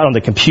Word of God on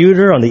the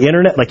computer, on the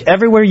internet, like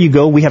everywhere you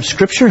go, we have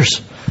scriptures.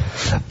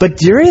 But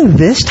during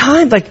this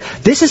time, like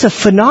this is a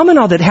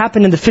phenomenon that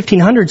happened in the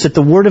 1500s that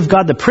the Word of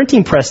God, the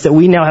printing press, that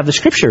we now have the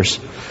scriptures.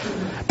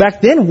 Back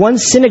then, one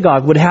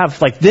synagogue would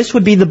have, like, this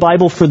would be the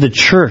Bible for the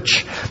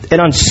church. And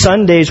on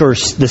Sundays or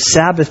the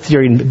Sabbath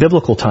during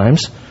biblical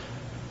times,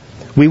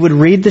 we would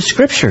read the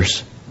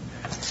scriptures.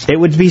 It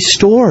would be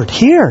stored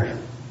here.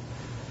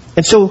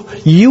 And so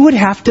you would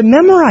have to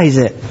memorize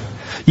it.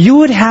 You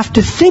would have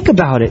to think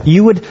about it.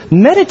 You would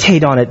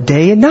meditate on it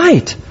day and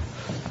night.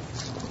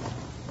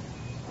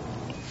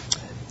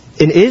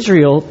 In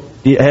Israel,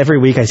 every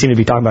week I seem to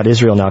be talking about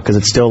Israel now because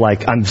it's still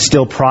like, I'm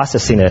still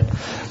processing it.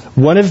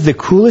 One of the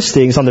coolest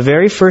things, on the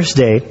very first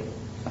day,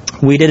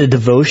 we did a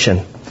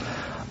devotion.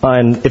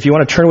 And if you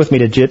want to turn with me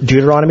to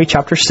Deuteronomy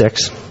chapter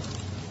 6.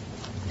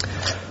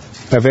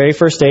 Our very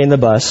first day in the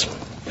bus.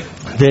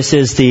 This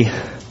is I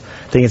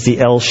think it's the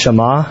El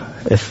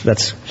Shema. If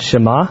that's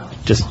Shema,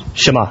 just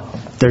Shema.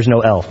 There's no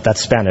L.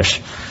 That's Spanish.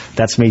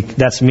 That's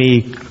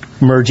me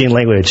merging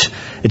language.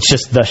 It's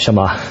just the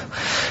Shema.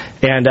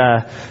 And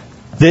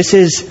this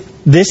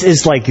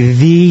is like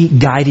the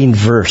guiding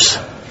verse.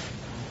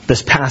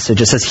 This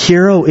passage, it says,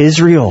 "Hear, O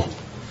Israel,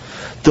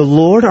 the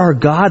Lord our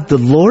God, the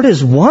Lord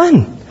is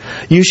one.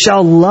 You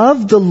shall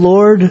love the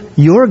Lord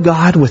your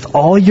God with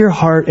all your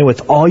heart and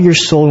with all your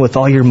soul and with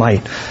all your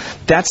might."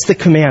 That's the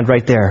command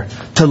right there.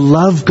 To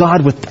love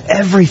God with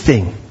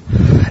everything.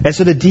 And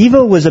so the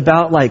Devo was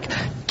about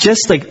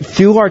just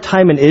through our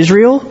time in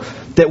Israel,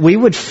 that we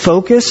would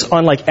focus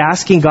on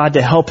asking God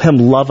to help Him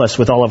love us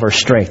with all of our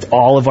strength,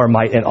 all of our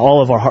might, and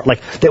all of our heart.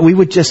 That we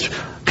would just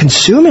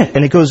consume it.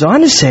 And it goes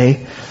on to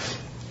say,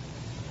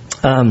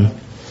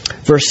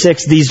 verse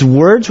 6, "These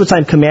words which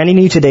I'm commanding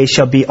you today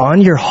shall be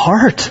on your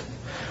heart.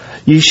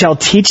 You shall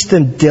teach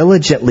them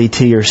diligently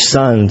to your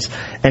sons,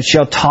 and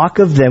shall talk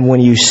of them when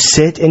you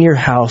sit in your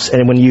house,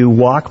 and when you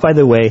walk by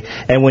the way,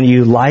 and when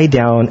you lie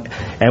down,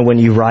 and when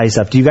you rise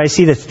up." Do you guys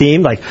see the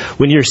theme?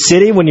 When you're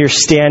sitting, when you're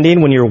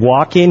standing, when you're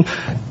walking,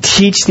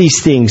 teach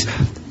these things.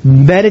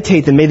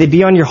 Meditate them. May they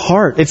be on your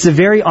heart. It's the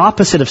very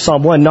opposite of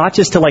Psalm 1. Not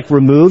just to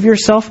remove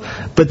yourself,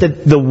 but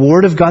that the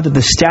Word of God, that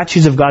the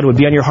statutes of God would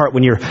be on your heart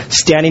when you're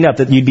standing up,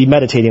 that you'd be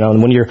meditating on.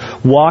 When you're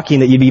walking,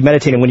 that you'd be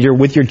meditating. When you're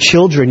with your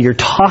children, you're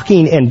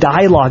talking and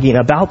dialoguing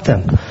about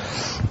them.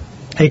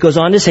 He goes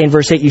on to say in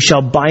verse 8, you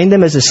shall bind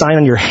them as a sign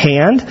on your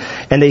hand,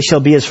 and they shall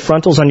be as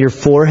frontals on your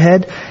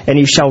forehead, and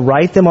you shall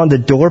write them on the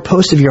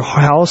doorpost of your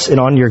house and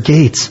on your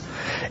gates.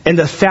 And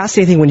the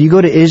fascinating thing, when you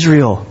go to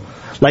Israel,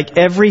 like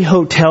every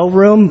hotel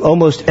room,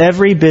 almost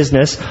every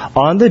business,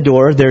 on the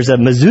door, there's a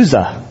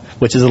mezuzah,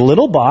 which is a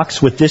little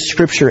box with this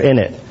scripture in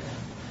it.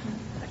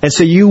 And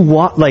so you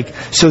walk,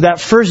 so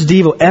that first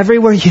devo,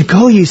 everywhere you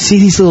go, you see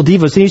these little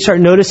devos. Then you start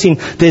noticing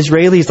the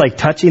Israelis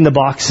touching the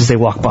box as they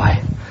walk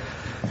by.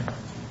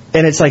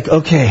 And it's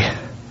okay,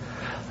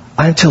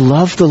 I'm to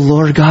love the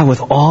Lord God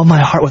with all my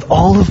heart, with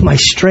all of my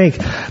strength.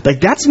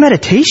 That's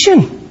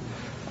meditation.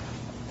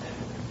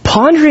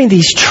 Pondering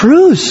these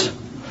truths.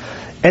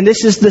 And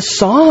this is the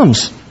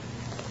Psalms,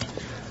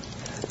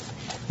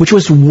 which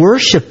was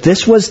worship.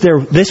 This was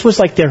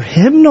their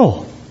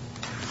hymnal.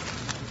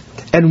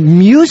 And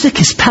music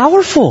is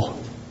powerful.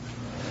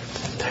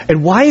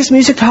 And why is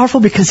music powerful?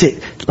 Because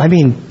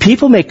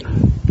people make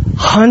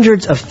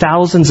hundreds of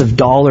thousands of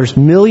dollars,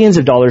 millions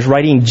of dollars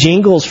writing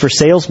jingles for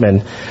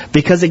salesmen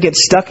because it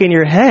gets stuck in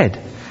your head.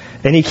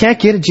 And you can't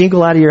get a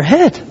jingle out of your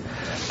head.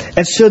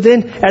 And so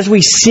then as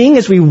we sing,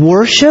 as we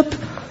worship,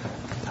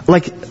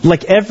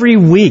 like every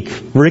week,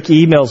 Rick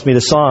emails me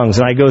the songs,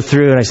 and I go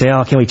through and I say,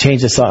 can we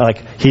change this song?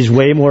 He's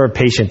way more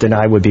patient than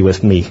I would be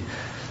with me.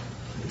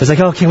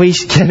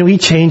 It's can we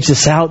change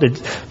this out?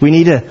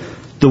 The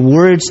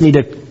words need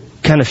to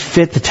kind of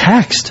fit the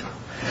text.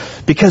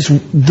 Because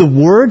the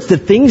words, the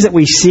things that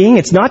we sing,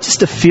 it's not just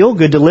to feel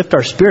good, to lift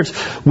our spirits.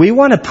 We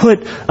want to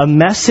put a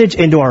message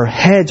into our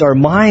heads, our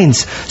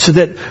minds, so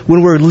that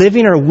when we're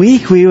living our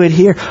week, we would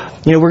hear,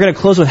 we're going to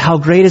close with how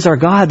great is our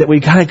God, that we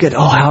kind of get,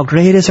 how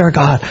great is our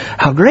God.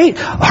 How great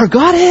our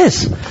God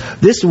is.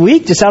 This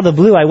week, just out of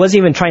the blue, I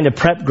wasn't even trying to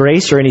prep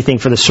Grace or anything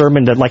for the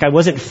sermon. I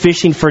wasn't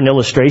fishing for an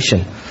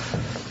illustration.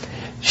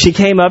 She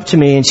came up to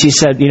me and she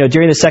said,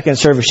 during the second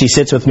service, she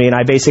sits with me and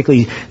I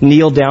basically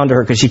kneel down to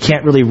her because she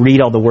can't really read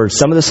all the words.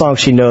 Some of the songs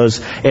she knows,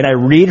 and I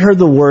read her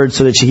the words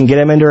so that she can get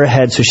them into her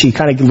head so she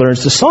kind of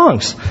learns the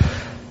songs.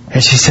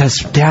 And she says,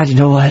 Dad, you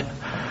know what?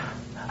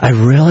 I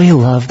really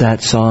love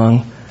that song.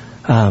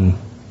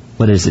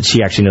 What is it?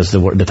 She actually knows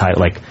the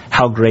title,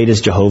 How Great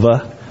is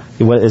Jehovah?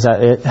 What is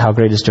that it? How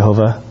Great is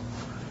Jehovah?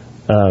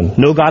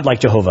 No God Like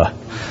Jehovah.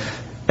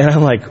 And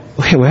I'm wait,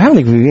 I don't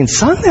think we've even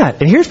sung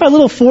that. And here's my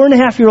little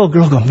 4.5-year-old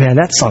girl going, man,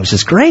 that song's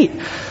just great.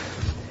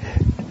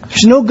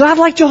 There's no God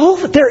like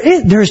Jehovah.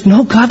 There's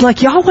no God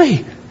like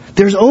Yahweh.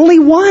 There's only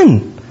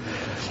one.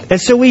 And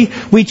so we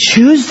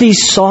choose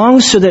these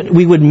songs so that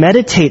we would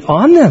meditate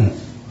on them.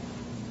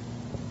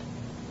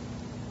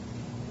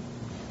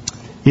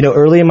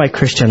 Early in my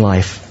Christian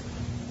life,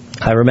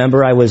 I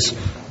remember I was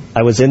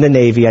in the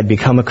Navy. I'd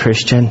become a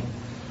Christian.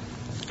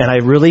 And I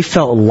really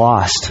felt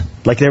lost.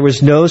 There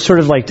was no sort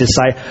of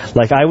decide.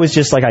 I was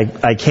just I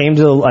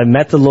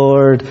met the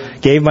Lord,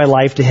 gave my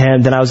life to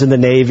Him. Then I was in the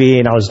Navy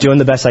and I was doing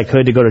the best I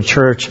could to go to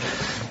church.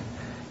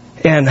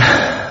 And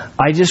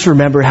I just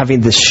remember having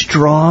this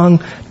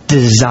strong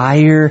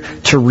desire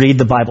to read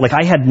the Bible.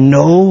 I had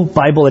no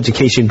Bible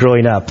education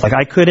growing up.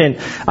 I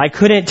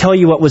couldn't tell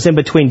you what was in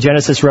between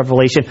Genesis and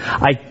Revelation.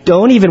 I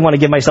don't even want to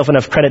give myself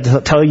enough credit to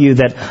tell you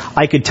that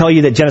I could tell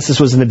you that Genesis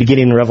was in the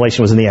beginning and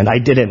Revelation was in the end. I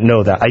didn't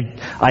know that.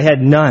 I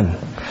had none.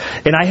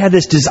 And I had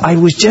this I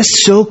was just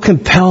so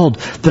compelled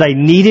that I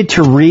needed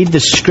to read the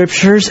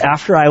scriptures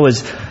after I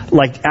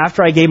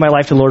gave my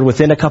life to the Lord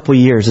within a couple of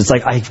years. It's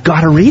I've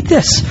got to read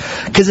this.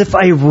 Because if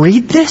I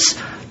read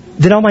this,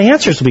 then all my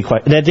answers will be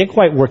and it didn't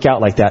quite work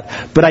out like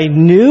that. But I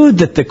knew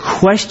that the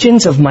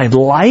questions of my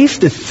life,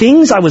 the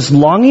things I was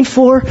longing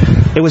for,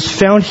 it was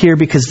found here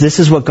because this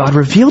is what God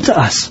revealed to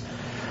us.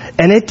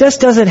 And it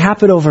just doesn't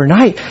happen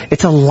overnight.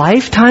 It's a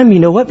lifetime, you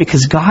know what?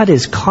 Because God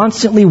is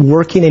constantly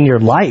working in your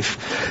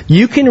life.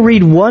 You can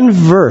read one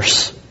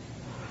verse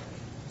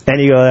and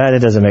you go, that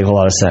doesn't make a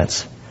lot of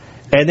sense.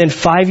 And then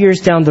 5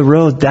 years down the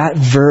road, that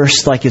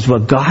verse is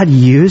what God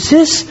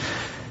uses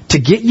to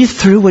get you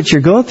through what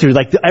you're going through.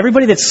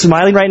 Everybody that's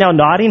smiling right now,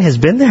 nodding, has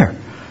been there.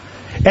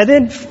 And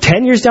then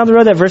 10 years down the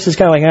road, that verse is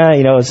kind of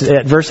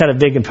that verse had a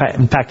big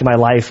impact in my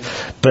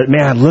life. But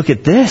man, look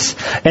at this.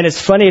 And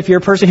it's funny, if you're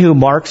a person who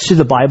marks through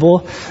the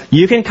Bible,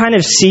 you can kind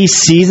of see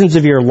seasons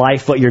of your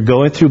life, what you're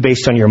going through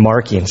based on your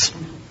markings.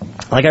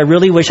 I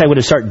really wish I would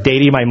have started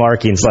dating my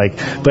markings.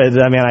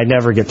 But I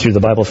never get through the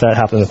Bible if that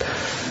happens.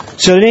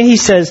 So then he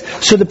says,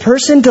 so the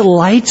person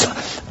delights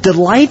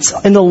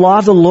in the law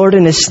of the Lord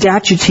and His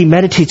statutes he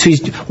meditates.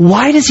 So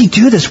why does he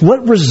do this?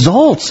 What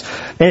results?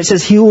 And it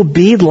says he will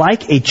be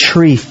like a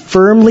tree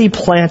firmly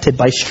planted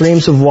by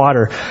streams of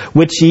water,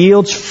 which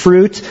yields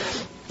fruit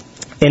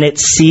in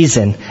its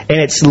season, and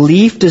its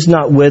leaf does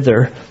not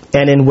wither,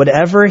 and in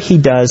whatever he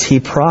does, he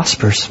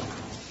prospers.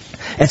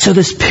 And so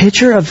this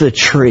picture of the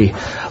tree,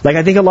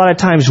 I think a lot of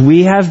times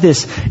we have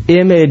this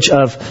image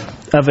of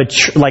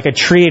a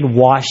tree in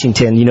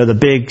Washington, the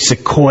big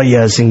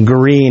sequoias and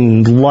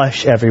green,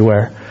 lush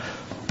everywhere.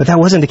 But that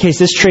wasn't the case.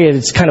 This tree,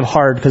 it's kind of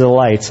hard because of the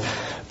lights.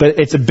 But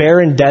it's a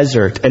barren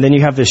desert, and then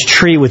you have this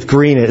tree with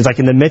green. It's like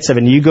in the midst of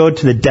it. And you go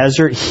to the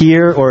desert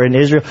here or in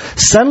Israel,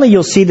 suddenly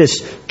you'll see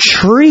this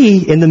tree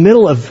in the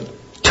middle of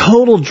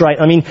total dry.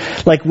 I mean,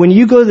 like when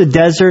you go to the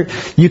desert,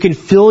 you can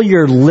feel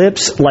your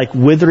lips like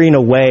withering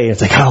away.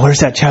 It's like, oh, where's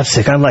that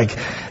chapstick? I'm like,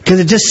 because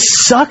it just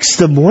sucks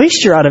the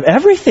moisture out of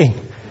everything.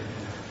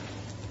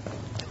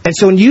 And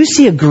so when you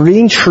see a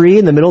green tree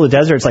in the middle of the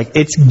desert, it's like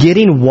it's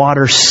getting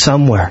water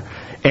somewhere.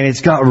 And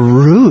it's got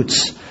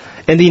roots.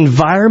 And the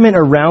environment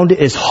around it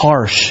is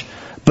harsh.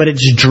 But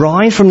it's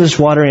drawing from this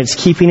water and it's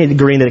keeping it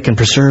green that it can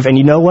preserve. And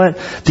you know what?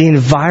 The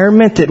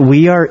environment that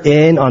we are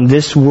in on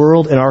this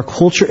world and our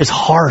culture is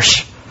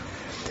harsh.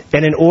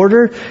 And in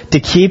order to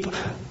keep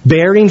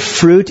bearing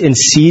fruit in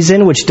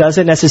season, which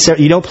doesn't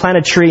necessarily, you don't plant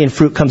a tree and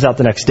fruit comes out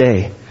the next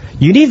day.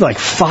 You need like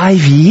 5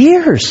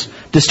 years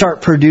to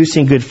start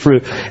producing good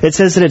fruit. It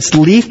says that its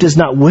leaf does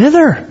not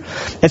wither.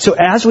 And so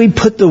as we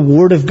put the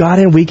Word of God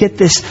in, we get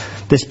this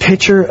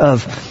picture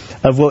of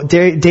what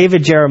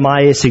David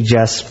Jeremiah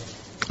suggests,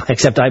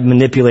 except I've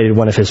manipulated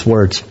one of his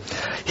words.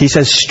 He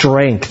says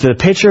strength. The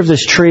picture of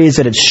this tree is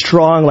that it's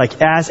strong,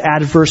 like as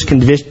adverse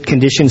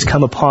conditions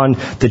come upon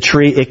the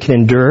tree, it can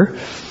endure.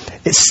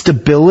 It's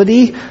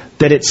stability,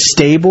 that it's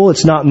stable,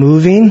 it's not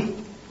moving.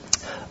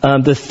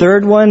 The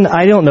third one,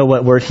 I don't know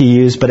what word he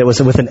used, but it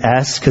was with an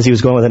S, because he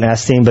was going with an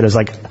S theme, but it was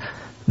like,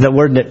 the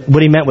word,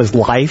 what he meant was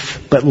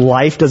life, but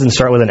life doesn't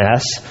start with an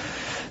S.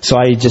 So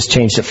I just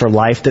changed it for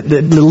life.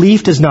 The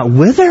leaf does not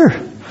wither.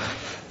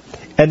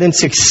 And then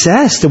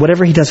success, that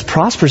whatever he does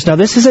prospers. Now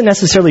this isn't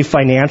necessarily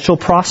financial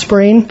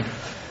prospering,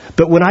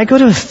 but when I go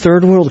to a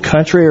third world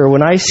country or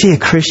when I see a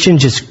Christian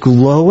just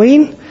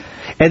glowing,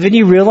 and then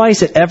you realize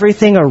that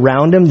everything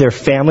around them, their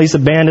families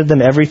abandoned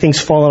them, everything's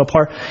fallen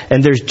apart,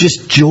 and there's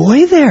just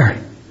joy there.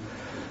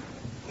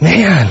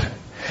 Man,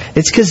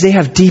 it's because they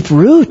have deep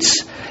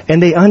roots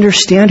and they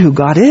understand who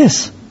God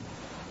is.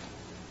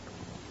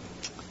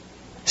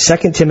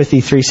 2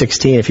 Timothy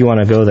 3:16, if you want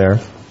to go there.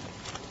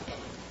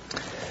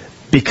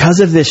 Because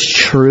of this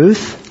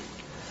truth,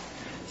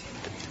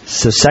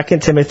 so 2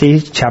 Timothy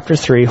chapter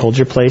 3, hold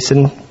your place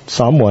in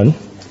Psalm 1.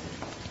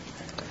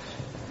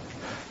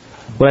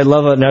 What I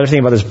love, another thing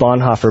about this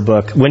Bonhoeffer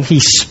book, when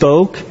he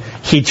spoke,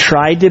 he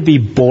tried to be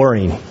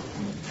boring.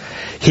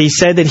 He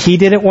said that he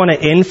didn't want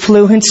to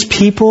influence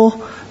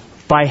people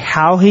by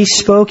how he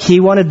spoke. He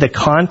wanted the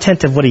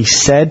content of what he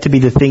said to be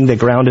the thing that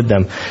grounded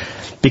them,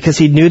 because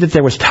he knew that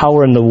there was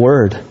power in the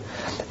Word.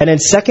 And in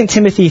 2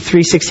 Timothy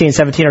 3:16 and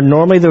 17 are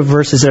normally the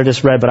verses that I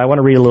just read, but I want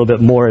to read a little bit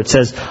more. It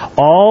says,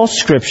 all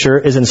Scripture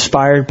is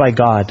inspired by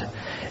God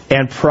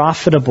and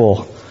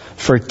profitable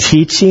for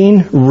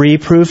teaching,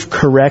 reproof,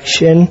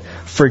 correction,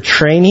 for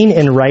training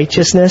in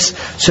righteousness,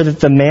 so that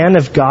the man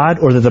of God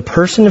or that the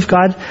person of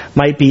God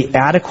might be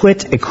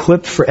adequate,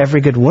 equipped for every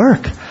good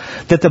work.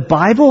 That the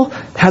Bible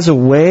has a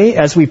way,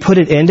 as we put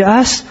it into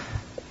us,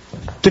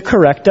 to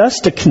correct us,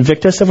 to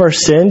convict us of our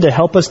sin, to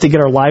help us to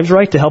get our lives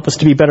right, to help us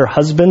to be better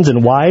husbands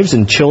and wives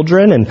and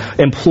children and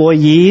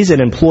employees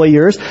and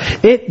employers.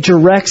 It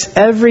directs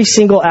every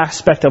single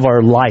aspect of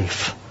our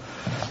life.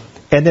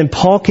 And then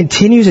Paul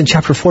continues in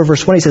chapter 4,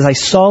 verse 1. He says, I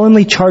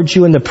solemnly charge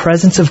you in the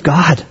presence of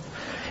God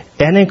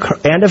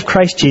and of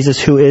Christ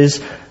Jesus, who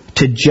is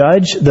to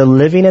judge the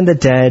living and the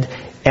dead,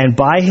 and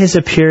by his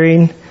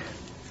appearing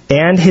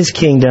and his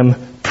kingdom,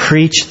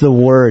 preach the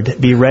word.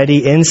 Be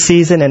ready in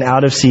season and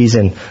out of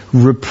season.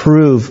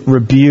 Reprove,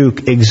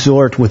 rebuke,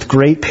 exhort with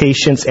great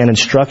patience and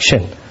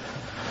instruction.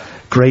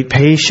 Great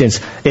patience.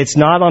 It's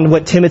not on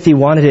what Timothy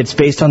wanted. It's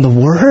based on the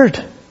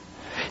word.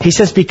 He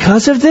says,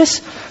 because of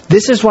this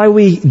is why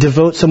we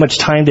devote so much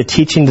time to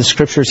teaching the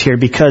Scriptures here,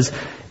 because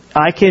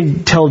I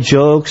can tell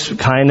jokes,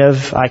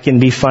 I can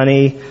be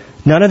funny.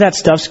 None of that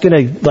stuff's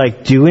going to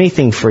do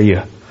anything for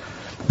you.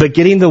 But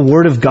getting the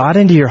Word of God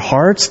into your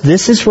hearts,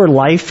 this is where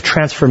life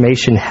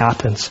transformation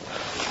happens.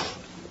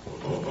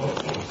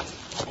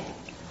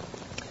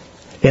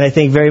 And I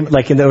think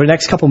in the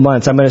next couple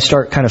months, I'm going to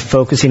start kind of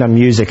focusing on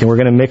music, and we're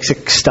going to mix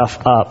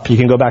stuff up. You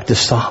can go back to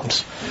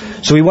Psalms.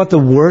 So we want the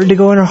Word to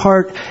go in our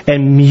heart,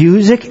 and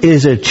music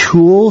is a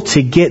tool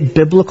to get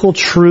biblical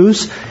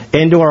truths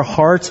into our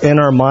hearts and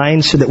our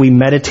minds so that we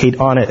meditate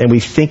on it and we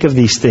think of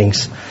these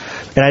things.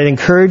 And I'd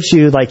encourage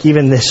you,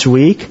 even this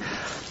week,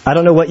 I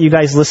don't know what you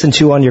guys listen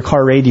to on your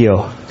car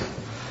radio,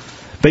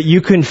 but you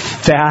can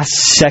fast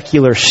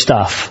secular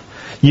stuff.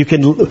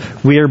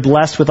 We are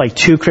blessed with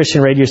 2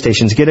 Christian radio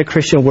stations. Get a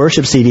Christian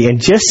worship CD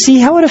and just see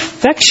how it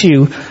affects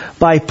you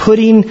by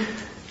putting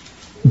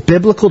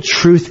biblical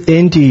truth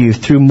into you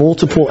through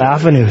multiple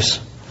avenues.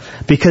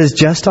 Because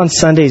just on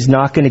Sunday is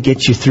not going to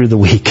get you through the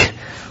week.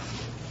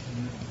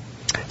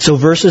 So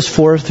verses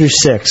 4 through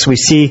 6, we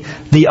see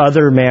the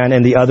other man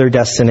and the other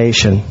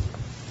destination.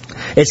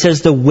 It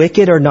says, the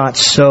wicked are not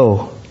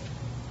so.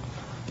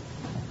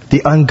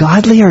 The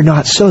ungodly are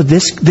not so.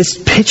 This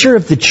picture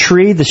of the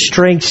tree, the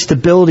strength,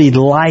 stability,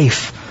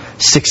 life,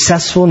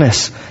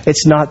 successfulness,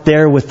 it's not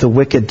there with the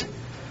wicked.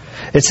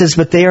 It says,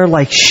 but they are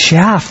like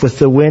chaff with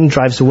the wind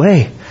drives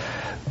away.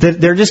 that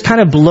they're just kind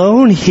of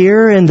blown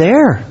here and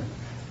there.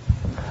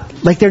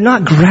 Like they're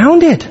not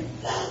grounded.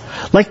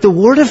 Like the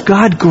Word of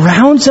God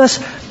grounds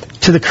us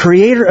to the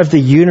Creator of the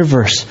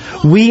universe.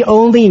 We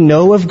only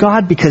know of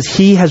God because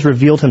He has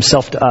revealed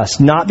Himself to us,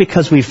 not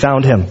because we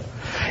found Him.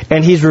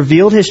 And He's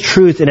revealed His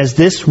truth, and as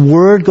this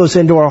Word goes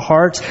into our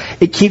hearts,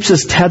 it keeps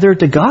us tethered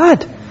to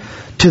God.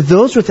 To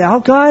those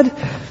without God,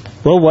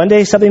 well, one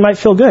day something might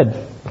feel good.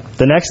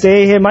 The next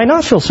day it might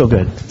not feel so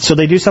good. So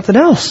they do something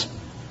else.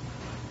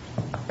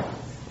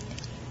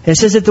 And it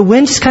says that the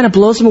wind just kind of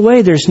blows them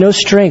away. There's no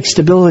strength,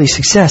 stability,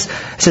 success.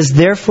 It says,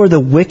 therefore the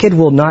wicked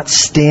will not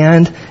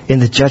stand in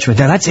the judgment.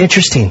 Now that's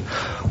interesting.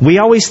 We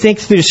always think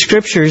through the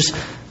Scriptures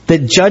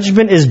that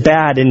judgment is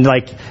bad. And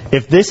like,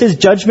 if this is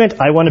judgment,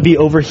 I want to be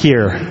over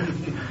here.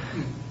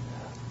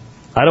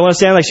 I don't want to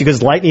stand like you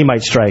because lightning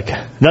might strike.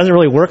 It doesn't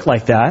really work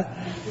like that.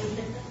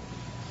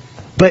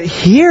 But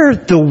here,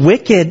 the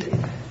wicked,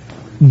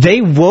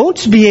 they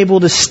won't be able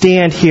to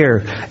stand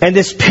here. And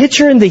this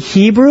picture in the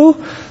Hebrew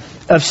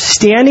of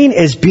standing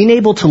is being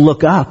able to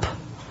look up.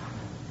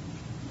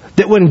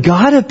 That when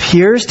God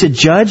appears to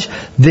judge,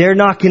 they're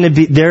going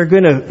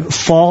to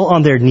fall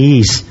on their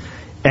knees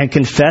and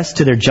confess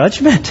to their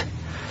judgment.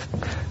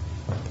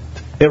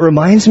 It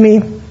reminds me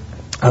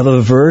of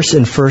a verse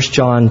in 1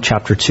 John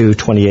chapter 2,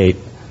 28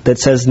 that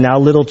says, now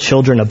little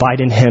children, abide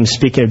in Him,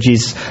 speaking of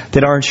Jesus,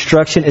 that our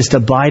instruction is to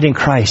abide in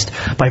Christ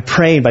by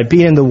praying, by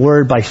being in the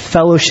Word, by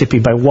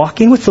fellowshipping, by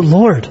walking with the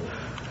Lord.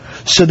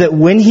 So that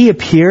when He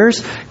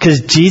appears,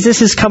 because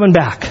Jesus is coming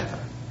back.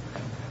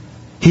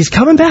 He's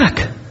coming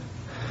back.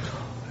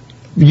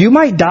 You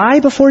might die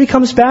before He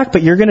comes back,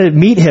 but you're going to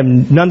meet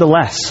Him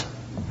nonetheless.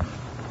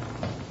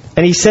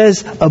 And He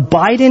says,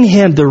 abide in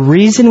Him. The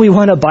reason we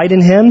want to abide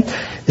in Him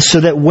is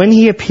so that when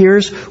He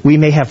appears, we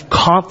may have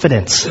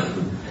confidence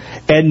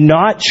and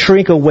not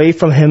shrink away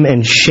from Him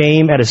in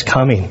shame at His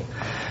coming.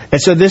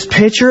 And so this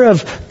picture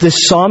of the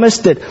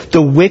psalmist that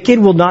the wicked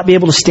will not be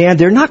able to stand,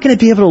 they're not going to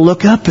be able to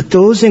look up, but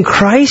those in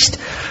Christ,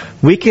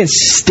 we can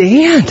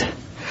stand.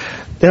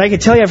 And I can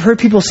tell you, I've heard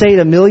people say it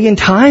 1,000,000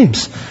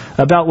 times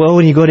about, well,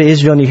 when you go to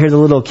Israel and you hear the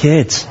little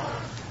kids.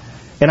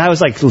 And I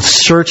was like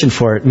searching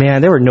for it.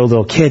 Man, there were no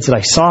little kids that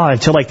I saw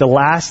until like the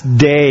last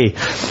day.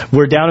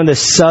 We're down in the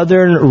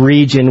southern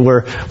region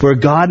where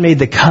God made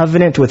the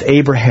covenant with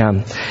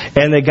Abraham.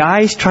 And the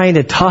guy's trying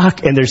to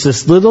talk, and there's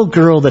this little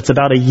girl that's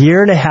about 1.5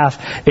 years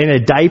in a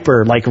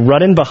diaper, like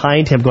running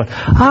behind him going,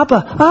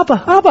 Abba,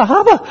 Abba, Abba,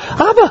 Abba,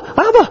 Abba,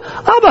 Abba,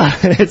 Abba.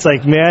 And it's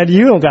like, man,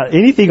 you don't got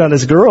anything on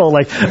this girl.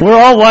 Like, we're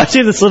all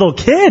watching this little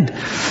kid.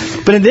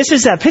 But this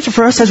is that picture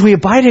for us as we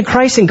abide in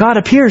Christ and God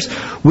appears.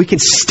 We can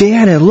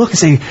stand and look and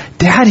say,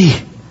 Daddy,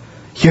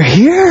 you're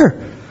here.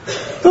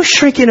 No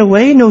shrinking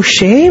away, no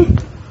shame.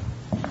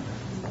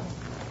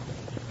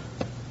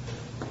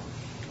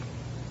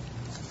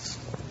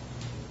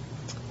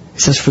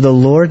 It says, for the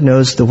Lord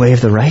knows the way of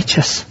the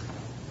righteous,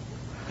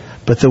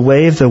 but the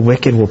way of the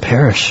wicked will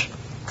perish.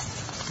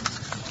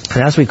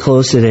 And as we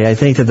close today, I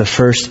think that the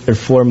first and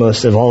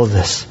foremost of all of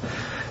this,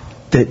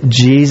 that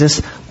Jesus,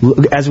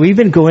 as we've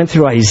been going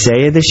through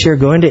Isaiah this year,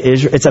 going to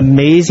Israel, it's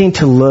amazing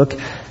to look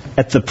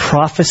at the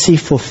prophecy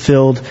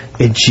fulfilled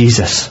in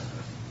Jesus.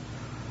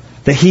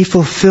 That He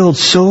fulfilled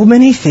so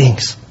many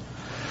things.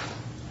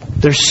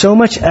 There's so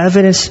much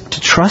evidence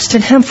to trust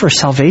in Him for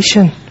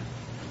salvation.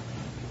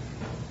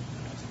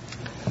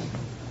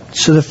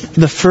 So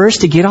the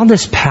first to get on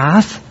this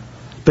path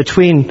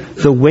between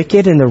the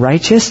wicked and the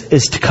righteous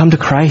is to come to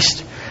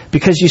Christ.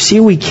 Because you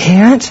see, we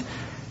can't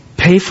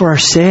pay for our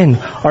sin.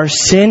 Our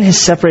sin has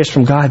separated us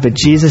from God, but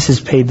Jesus has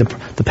paid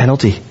the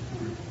penalty.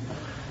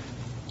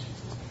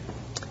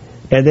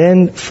 And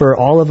then for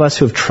all of us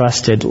who have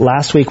trusted,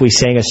 last week we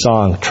sang a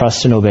song,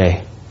 Trust and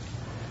Obey.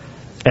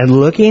 And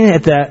looking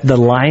at the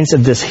lines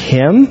of this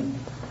hymn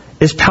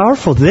is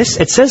powerful.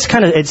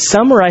 It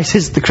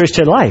summarizes the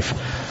Christian life.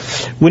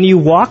 When you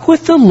walk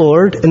with the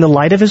Lord in the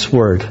light of His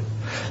Word,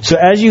 so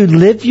as you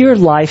live your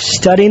life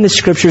studying the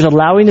Scriptures,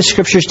 allowing the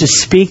Scriptures to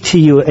speak to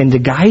you and to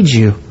guide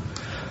you,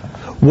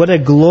 what a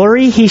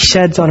glory He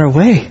sheds on our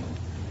way.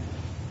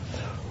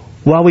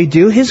 While we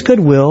do His good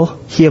will,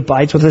 He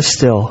abides with us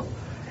still.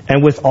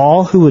 And with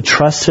all who would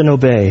trust and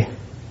obey.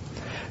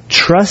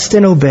 Trust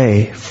and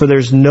obey, for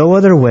there's no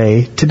other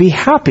way to be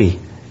happy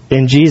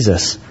in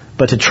Jesus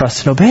but to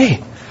trust and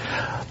obey.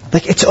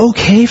 Like, it's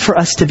okay for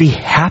us to be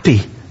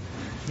happy.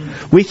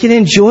 We can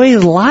enjoy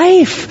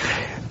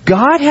life.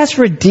 God has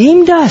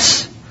redeemed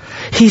us.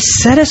 He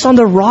set us on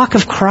the rock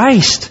of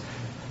Christ.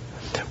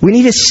 We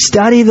need to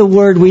study the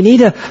Word. We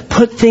need to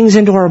put things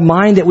into our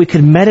mind that we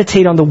could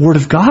meditate on the Word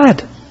of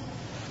God.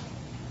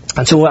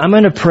 And so I'm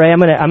going to pray. I'm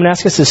going to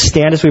ask us to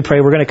stand as we pray.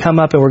 We're going to come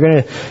up and we're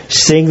going to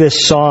sing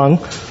this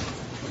song,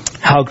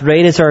 How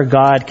Great Is Our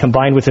God,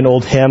 combined with an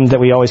old hymn that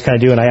we always kind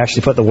of do, and I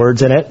actually put the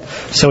words in it,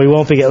 so we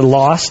won't get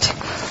lost.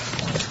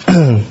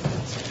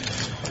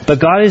 But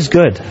God is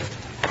good,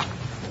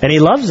 and He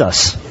loves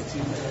us.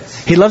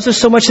 He loves us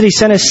so much that He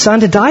sent His Son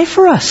to die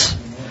for us.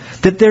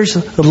 That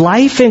there's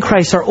life in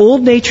Christ. Our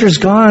old nature is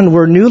gone.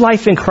 We're new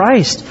life in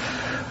Christ.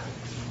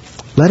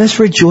 let us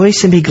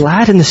rejoice and be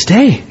glad in this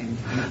day.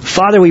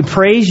 Father, we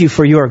praise you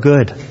for you are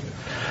good.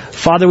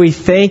 Father, we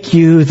thank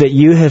you that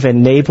you have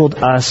enabled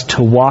us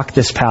to walk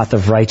this path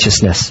of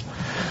righteousness.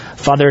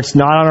 Father, it's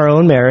not on our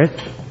own merit,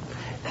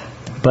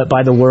 but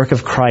by the work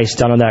of Christ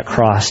done on that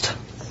cross.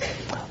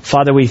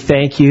 Father, we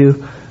thank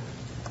you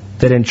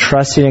that in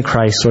trusting in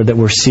Christ, Lord, that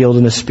we're sealed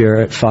in the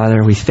Spirit.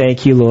 Father, we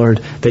thank you, Lord,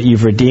 that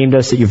you've redeemed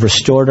us, that you've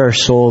restored our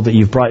soul, that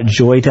you've brought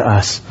joy to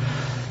us.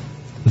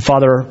 And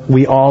Father,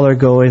 we all are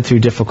going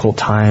through difficult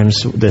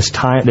times.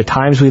 The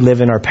times we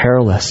live in are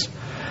perilous.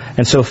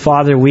 And so,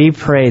 Father, we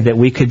pray that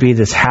we could be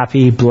this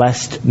happy,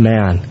 blessed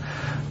man,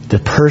 the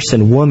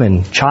person,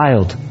 woman,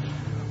 child.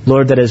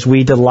 Lord, that as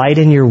we delight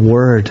in your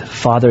word,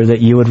 Father, that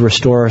you would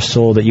restore our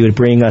soul, that you would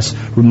bring us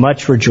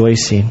much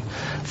rejoicing.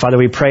 Father,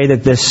 we pray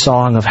that this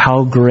song of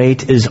how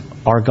great is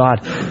our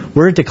God,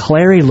 we're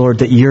declaring, Lord,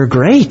 that you're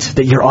great,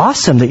 that you're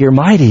awesome, that you're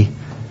mighty.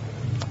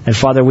 And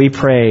Father, we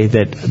pray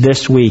that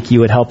this week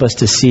you would help us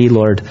to see,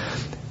 Lord,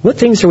 what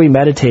things are we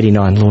meditating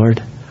on,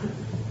 Lord?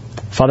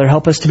 Father,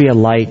 help us to be a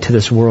light to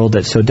this world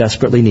that so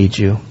desperately needs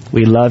you.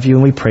 We love you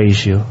and we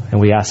praise you, and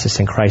we ask this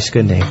in Christ's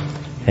good name.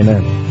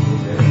 Amen.